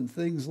paths and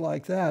things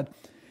like that.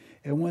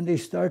 And when they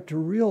start to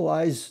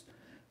realize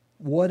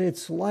what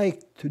it's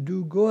like to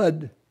do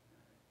good,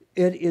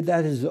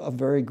 that is a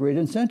very great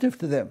incentive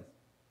to them.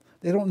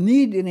 They don't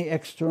need any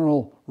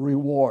external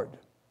reward.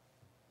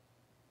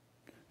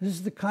 This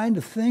is the kind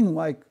of thing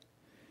like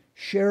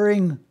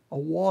sharing a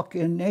walk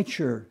in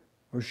nature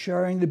or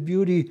sharing the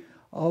beauty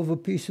of a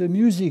piece of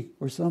music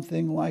or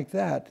something like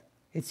that.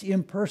 It's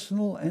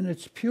impersonal and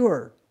it's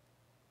pure.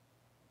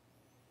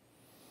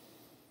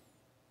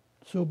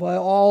 So by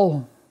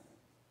all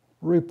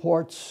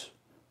reports,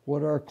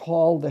 what are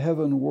called the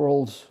heaven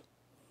worlds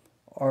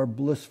are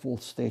blissful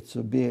states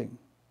of being.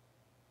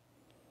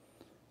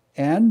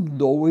 And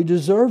though we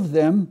deserve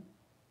them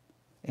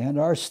and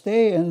our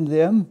stay in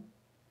them,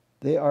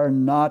 they are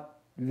not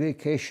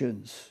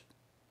vacations.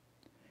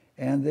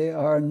 And they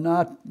are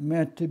not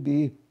meant to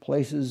be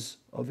places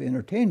of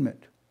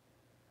entertainment.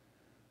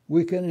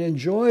 We can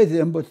enjoy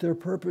them, but their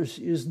purpose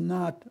is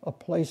not a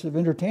place of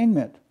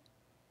entertainment.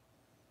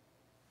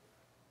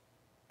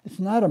 It's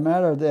not a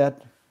matter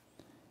that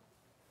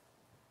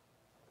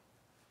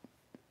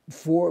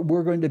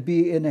we're going to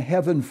be in a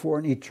heaven for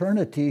an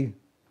eternity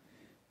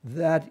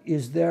that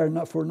is there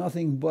not for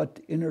nothing but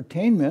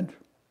entertainment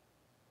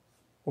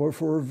or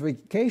for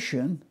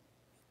vacation.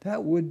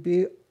 That would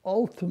be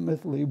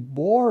ultimately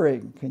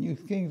boring. Can you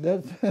think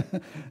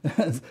that?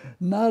 That's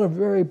not a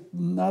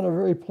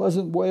very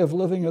pleasant way of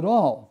living at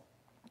all.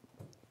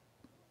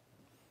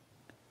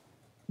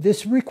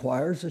 This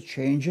requires a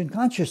change in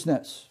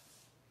consciousness.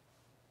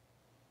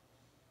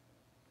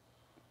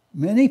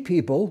 Many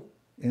people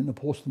in the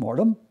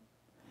postmortem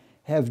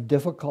have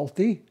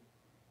difficulty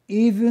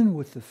even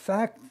with the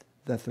fact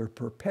that they're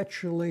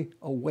perpetually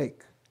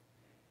awake,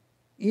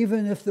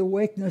 even if the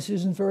awakeness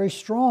isn't very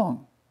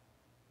strong.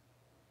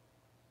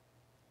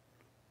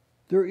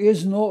 There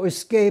is no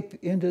escape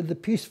into the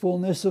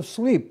peacefulness of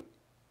sleep.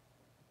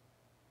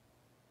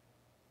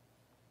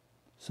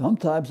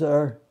 Sometimes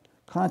our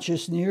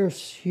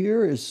consciousness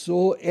here is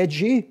so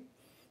edgy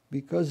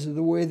because of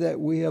the way that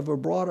we have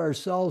brought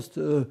ourselves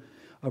to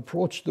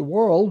approach the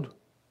world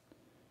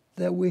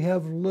that we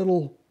have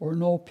little or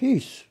no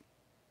peace.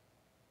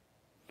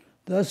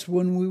 Thus,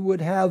 when we would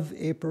have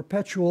a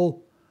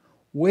perpetual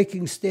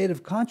waking state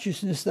of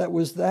consciousness that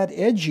was that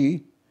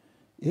edgy,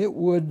 it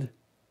would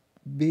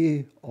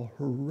be a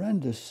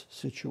horrendous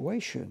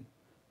situation.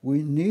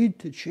 We need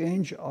to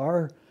change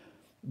our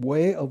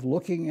way of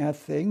looking at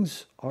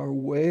things, our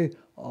way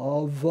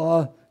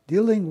of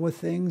dealing with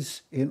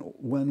things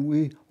when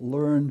we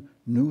learn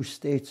new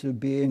states of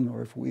being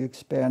or if we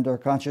expand our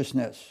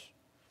consciousness.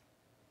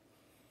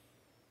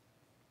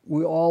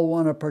 We all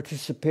want to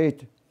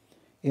participate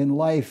in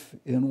life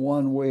in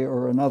one way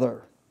or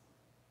another.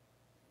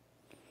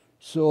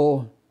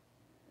 So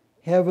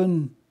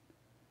heaven,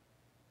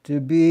 to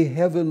be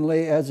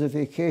heavenly as a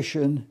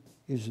vacation,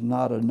 is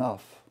not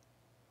enough.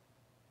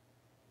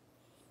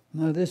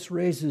 Now this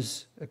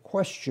raises a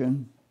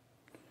question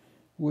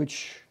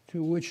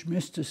to which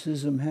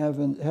mysticism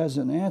has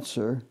an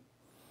answer,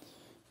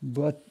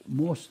 but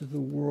most of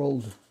the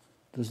world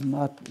does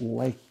not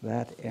like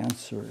that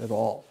answer at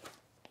all.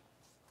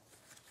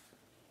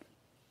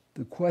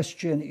 The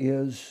question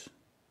is,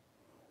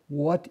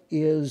 what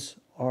is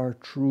our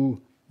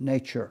true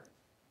nature?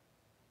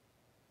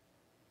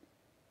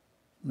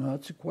 Now,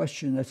 it's a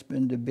question that's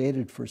been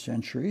debated for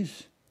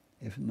centuries,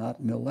 if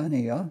not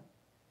millennia.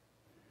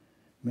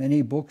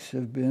 Many books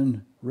have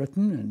been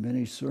written and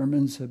many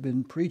sermons have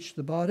been preached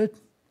about it.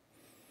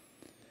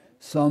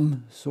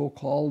 Some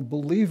so-called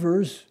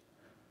believers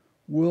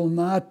will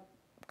not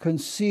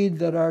concede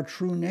that our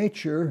true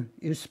nature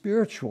is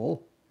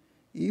spiritual,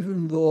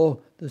 even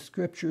though the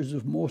scriptures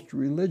of most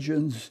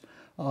religions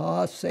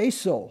say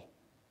so.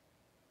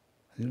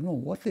 I don't know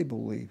what they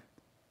believe.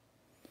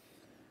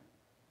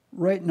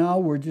 Right now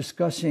we're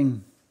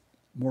discussing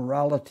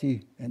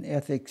morality and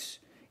ethics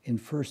in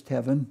first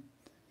heaven,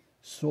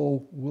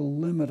 so we'll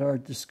limit our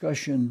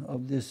discussion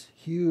of this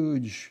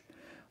huge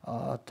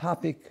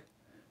topic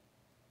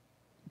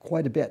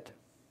quite a bit.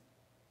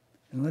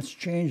 And let's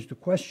change. The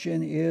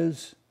question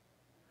is,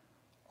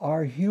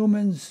 are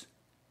humans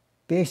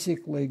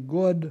basically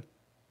good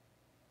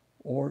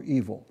or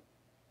evil?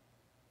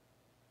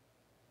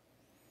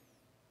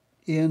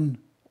 In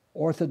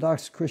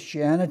Orthodox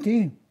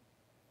Christianity,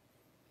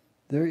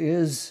 there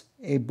is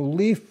a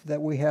belief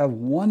that we have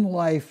one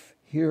life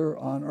here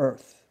on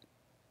earth.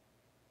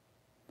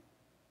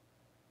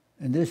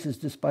 And this is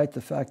despite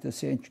the fact that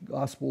St.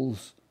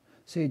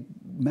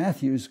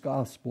 Matthew's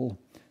Gospel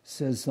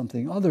says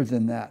something other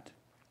than that.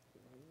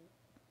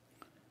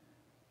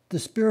 The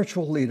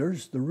spiritual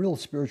leaders, the real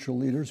spiritual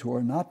leaders who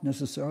are not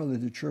necessarily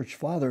the church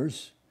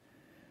fathers,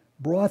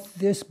 brought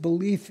this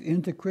belief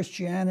into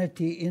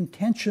Christianity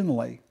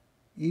intentionally,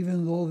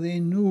 even though they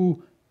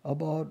knew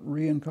about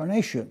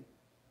reincarnation.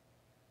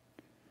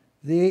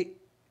 They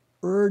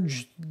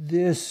urged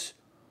this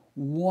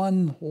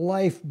one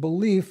life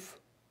belief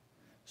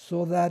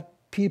so that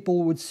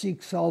people would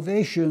seek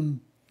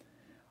salvation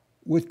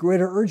with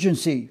greater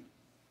urgency,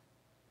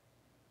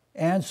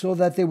 and so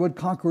that they would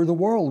conquer the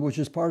world, which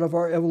is part of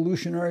our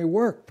evolutionary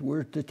work.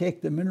 We're to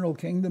take the mineral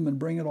kingdom and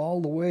bring it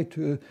all the way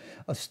to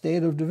a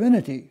state of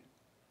divinity.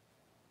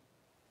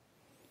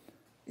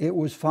 It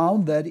was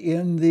found that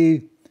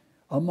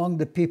among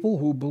the people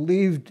who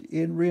believed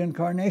in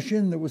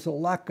reincarnation, there was a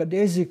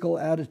lackadaisical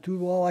attitude.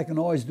 Well, I can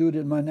always do it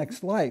in my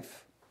next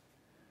life.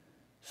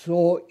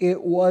 So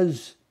it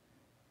was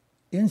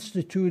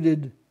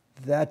instituted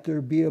that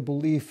there be a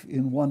belief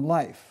in one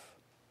life.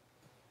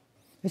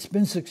 It's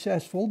been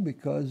successful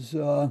because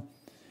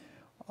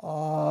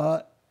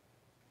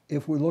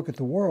if we look at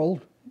the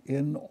world,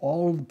 in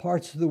all the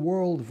parts of the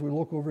world, if we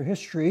look over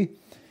history,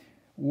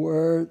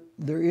 where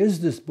there is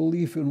this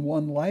belief in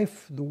one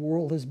life, the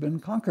world has been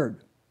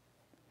conquered.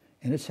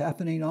 And it's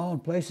happening now in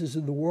places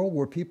in the world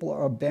where people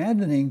are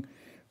abandoning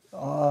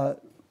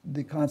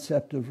the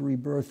concept of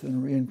rebirth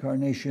and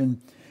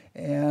reincarnation,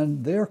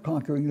 and they're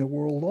conquering the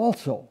world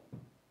also.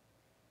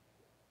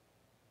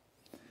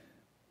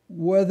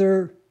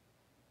 Whether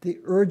the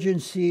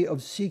urgency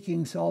of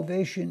seeking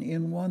salvation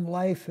in one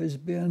life has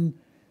been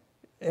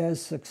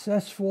as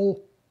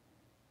successful,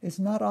 it's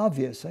not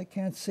obvious. I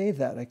can't say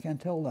that. I can't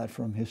tell that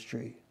from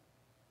history.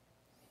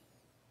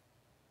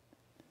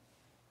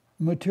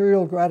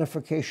 Material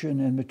gratification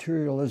and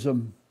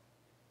materialism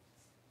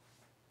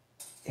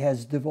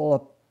has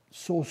developed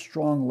so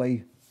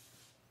strongly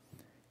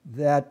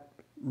that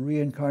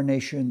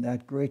reincarnation,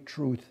 that great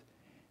truth,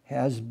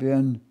 has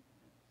been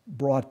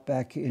brought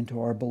back into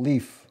our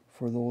belief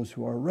for those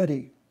who are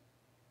ready.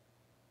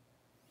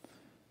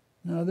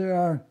 Now, there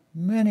are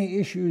many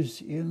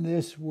issues in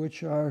this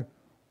which are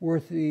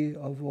worthy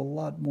of a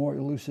lot more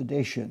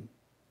elucidation,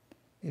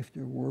 if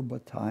there were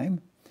but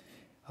time.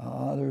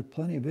 There are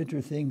plenty of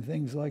interesting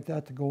things like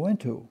that to go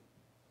into.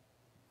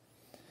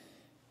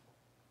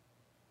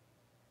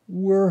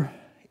 We're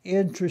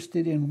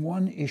interested in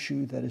one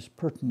issue that is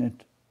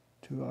pertinent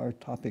to our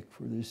topic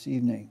for this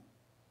evening.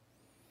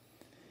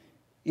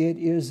 It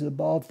is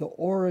about the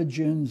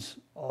origins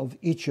of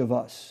each of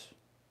us.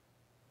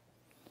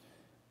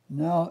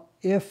 Now,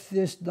 if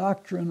this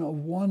doctrine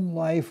of one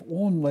life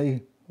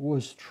only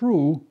was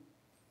true,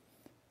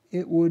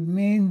 it would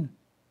mean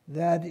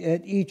that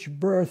at each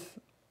birth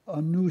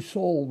a new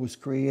soul was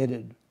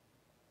created.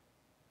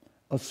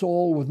 A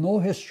soul with no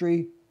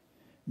history,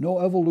 no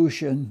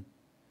evolution,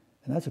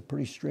 And that's a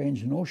pretty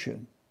strange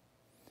notion,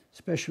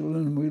 especially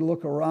when we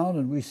look around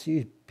and we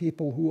see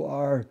people who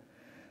are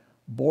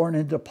born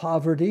into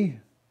poverty,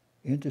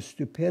 into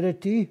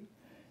stupidity,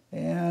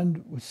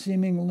 and with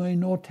seemingly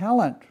no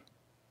talent.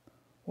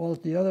 Well,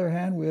 at the other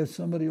hand, we have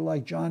somebody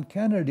like John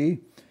Kennedy,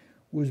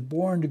 who was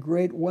born to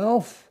great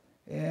wealth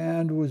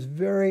and was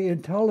very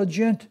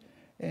intelligent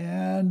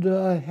and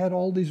had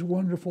all these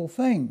wonderful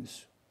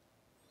things.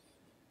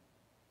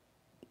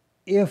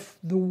 If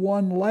the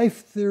one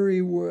life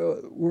theory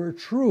were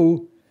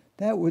true,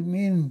 that would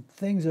mean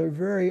things are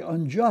very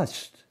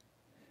unjust.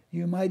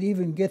 You might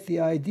even get the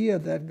idea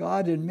that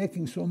God, in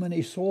making so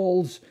many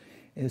souls,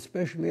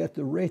 especially at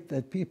the rate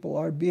that people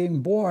are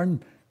being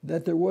born,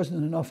 that there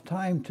wasn't enough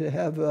time to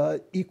have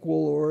an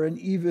equal or an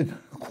even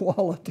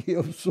quality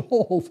of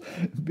souls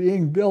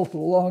being built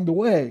along the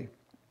way.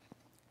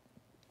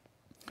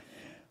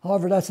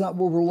 However, that's not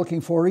what we're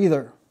looking for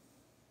either.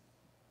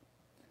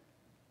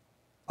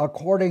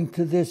 According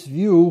to this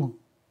view,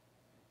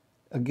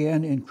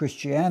 again in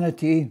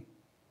Christianity,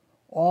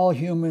 all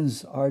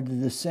humans are the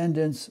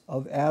descendants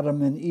of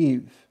Adam and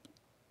Eve.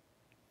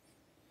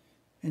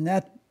 And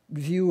that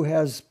view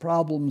has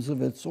problems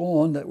of its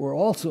own that we're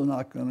also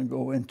not going to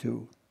go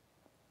into.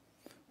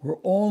 We're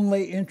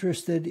only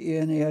interested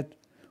in it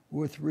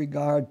with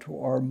regard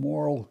to our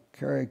moral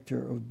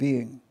character of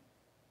being.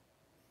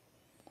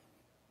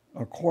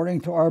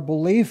 According to our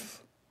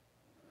belief,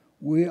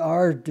 we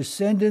are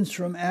descendants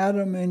from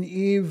Adam and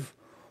Eve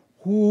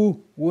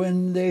who,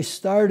 when they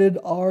started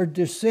our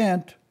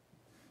descent,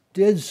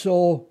 did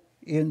so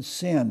in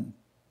sin,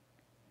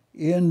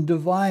 in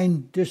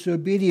divine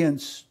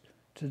disobedience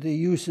to the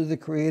use of the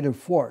creative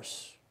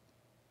force.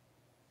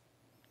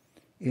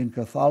 In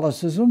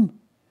Catholicism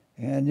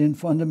and in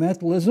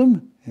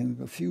fundamentalism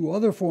and a few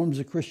other forms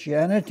of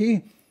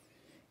Christianity,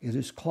 it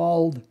is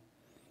called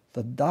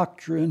the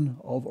doctrine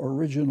of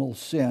original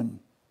sin.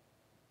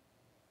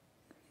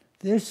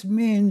 This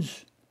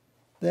means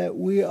that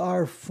we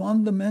are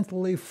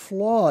fundamentally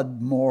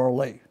flawed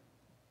morally.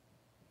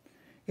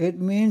 It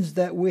means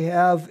that we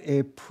have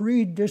a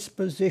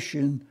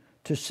predisposition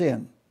to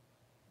sin.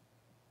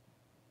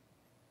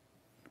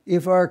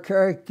 If our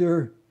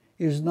character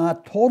is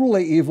not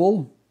totally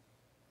evil,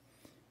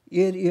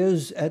 it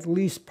is at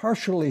least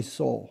partially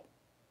so,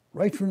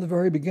 right from the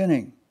very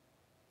beginning.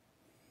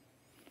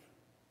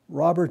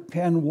 Robert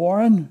Penn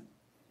Warren,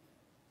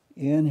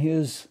 in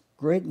his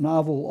great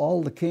novel,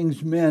 All the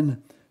King's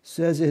Men,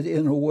 says it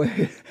in a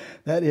way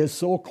that is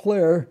so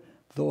clear,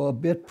 though a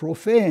bit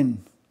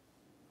profane.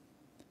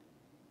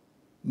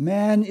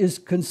 Man is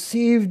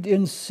conceived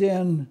in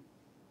sin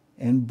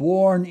and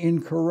born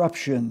in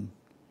corruption,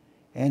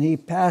 and he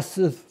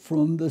passeth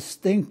from the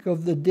stink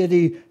of the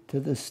ditty to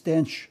the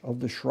stench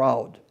of the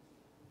shroud.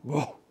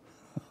 Whoa,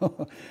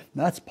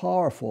 that's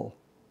powerful.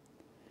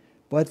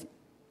 But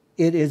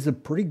it is a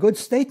pretty good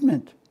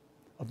statement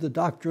of the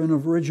doctrine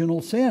of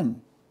original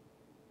sin.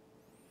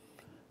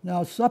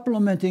 Now,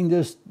 supplementing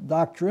this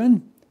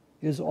doctrine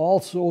is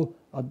also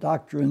a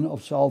doctrine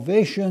of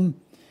salvation,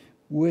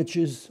 which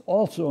is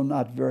also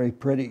not very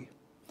pretty.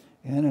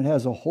 And it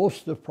has a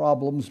host of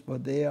problems,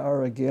 but they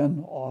are,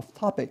 again, off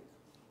topic.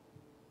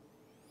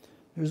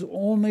 There's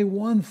only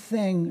one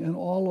thing in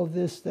all of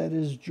this that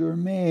is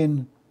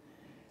germane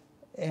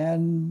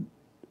and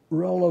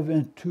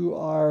relevant to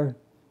our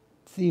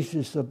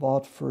thesis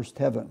about first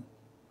heaven.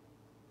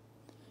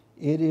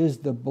 It is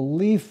the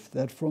belief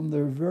that from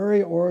their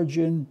very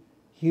origin,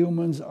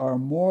 humans are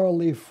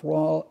morally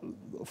flawed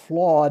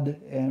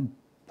and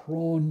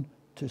prone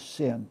to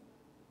sin.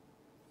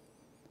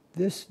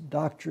 This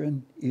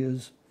doctrine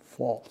is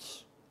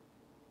false.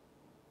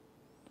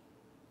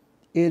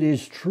 It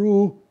is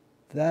true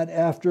that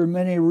after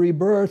many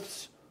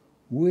rebirths,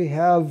 we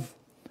have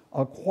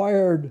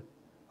acquired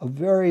a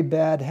very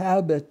bad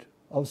habit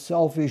of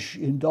selfish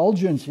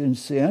indulgence in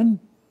sin,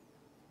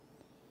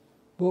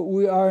 but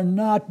we are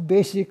not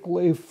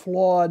basically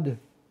flawed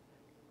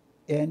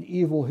and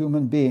evil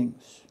human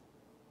beings.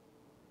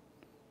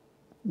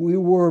 We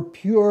were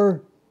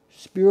pure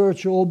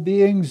spiritual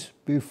beings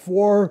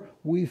before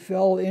we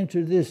fell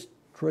into this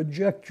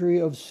trajectory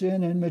of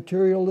sin and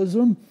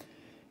materialism,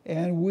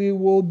 and we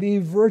will be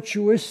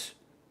virtuous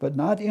but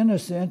not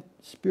innocent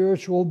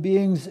spiritual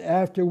beings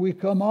after we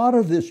come out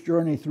of this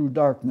journey through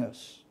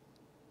darkness.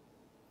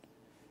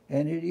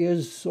 And it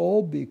is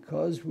so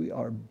because we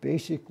are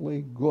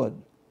basically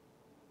good.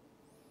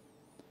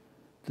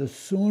 The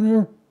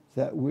sooner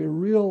that we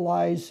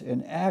realize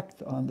and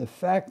act on the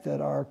fact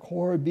that our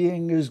core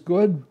being is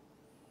good,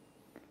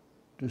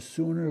 the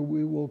sooner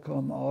we will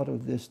come out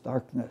of this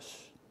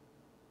darkness.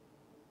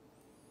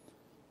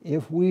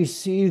 If we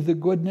see the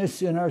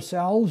goodness in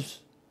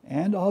ourselves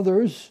and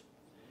others,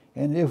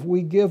 and if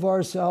we give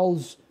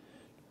ourselves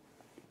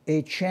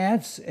a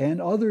chance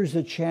and others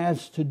a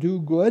chance to do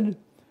good,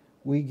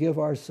 we give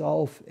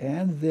ourselves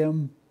and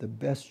them the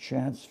best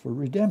chance for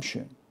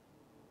redemption.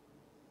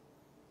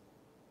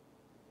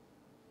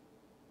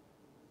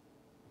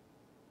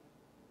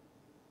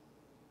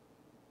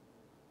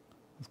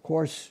 Of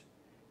course,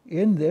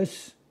 in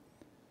this,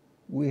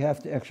 we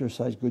have to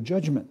exercise good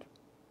judgment,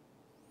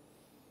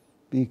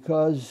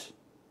 because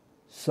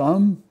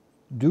some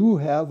do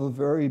have a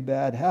very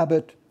bad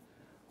habit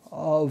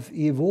of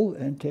evil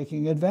and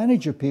taking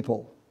advantage of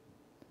people.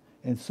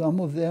 And some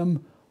of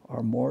them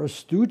are more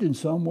astute in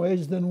some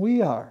ways than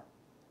we are.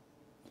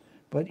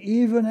 But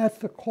even at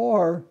the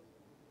core,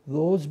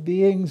 those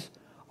beings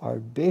are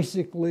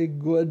basically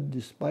good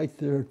despite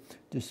their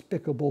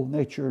despicable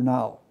nature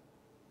now.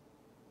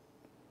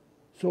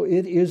 So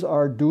it is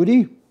our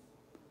duty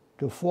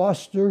to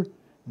foster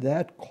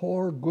that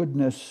core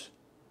goodness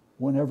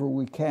whenever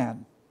we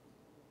can.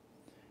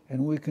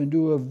 And we can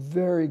do a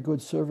very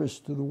good service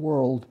to the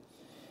world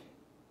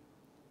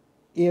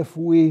if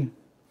we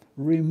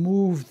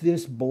remove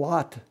this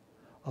blot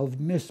of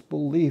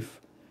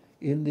misbelief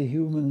in the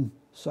human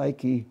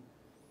psyche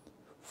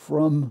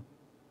from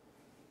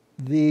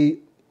the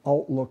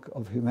outlook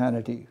of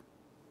humanity.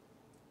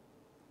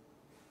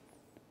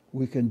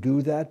 We can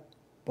do that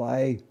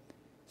by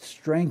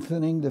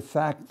strengthening the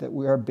fact that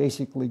we are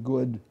basically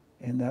good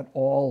and that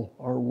all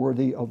are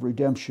worthy of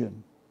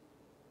redemption.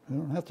 We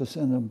don't have to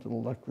send them to the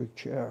electric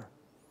chair.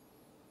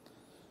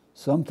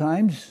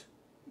 Sometimes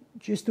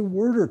just a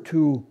word or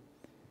two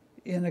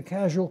in a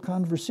casual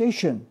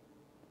conversation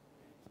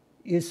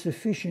is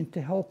sufficient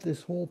to help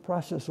this whole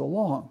process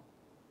along.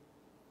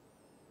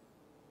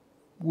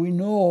 We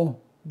know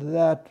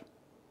that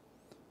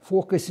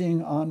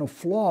focusing on a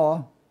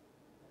flaw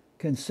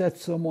can set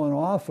someone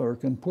off or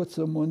can put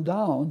someone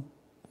down,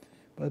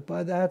 but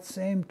by that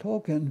same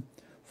token,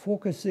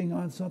 focusing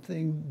on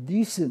something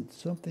decent,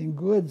 something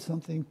good,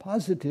 something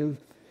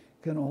positive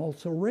can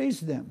also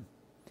raise them.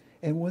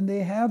 And when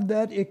they have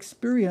that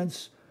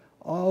experience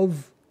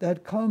of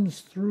that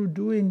comes through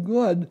doing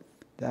good,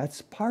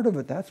 that's part of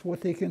it. That's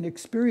what they can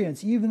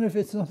experience, even if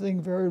it's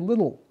something very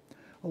little.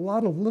 A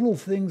lot of little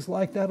things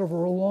like that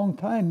over a long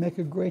time make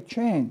a great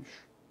change.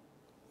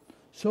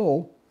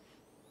 So,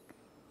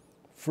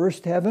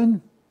 first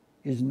heaven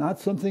is not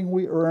something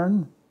we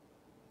earn.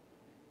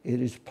 It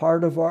is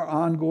part of our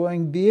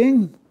ongoing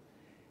being,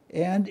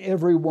 and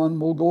everyone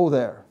will go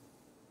there.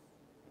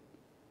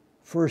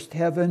 First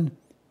heaven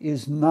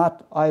is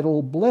not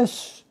idle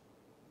bliss.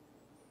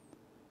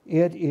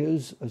 It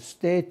is a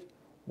state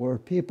where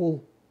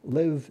people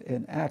live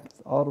and act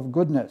out of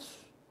goodness.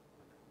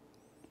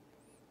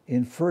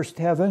 In first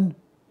heaven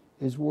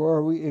is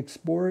where we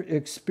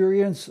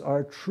experience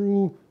our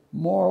true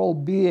moral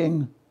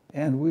being,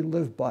 and we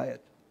live by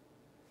it.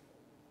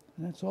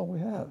 And that's all we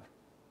have.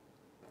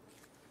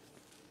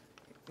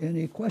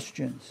 Any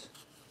questions?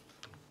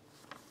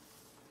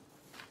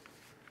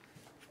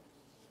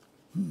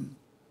 How many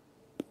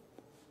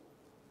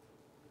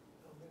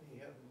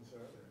heavens are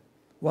there?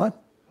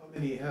 What? How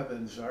many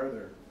heavens are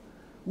there?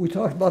 We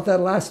talked about that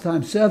last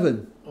time,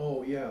 7.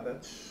 Oh, yeah,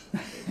 there's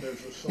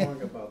a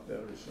song about that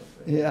or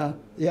something.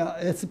 Yeah,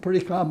 it's a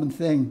pretty common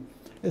thing.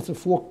 It's a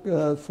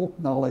folk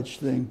knowledge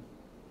thing.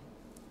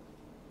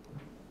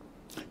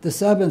 The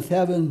 7th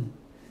heaven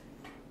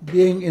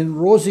being in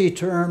rosy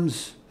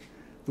terms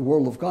the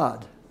world of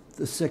God,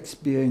 the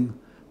 6th being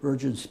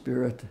Virgin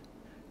Spirit,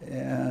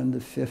 and the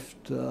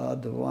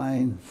 5th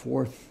divine,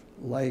 4th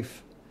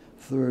life,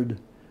 3rd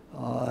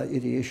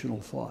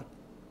ideational thought.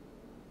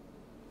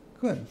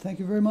 Good, thank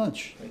you very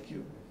much. Thank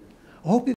you. I hope you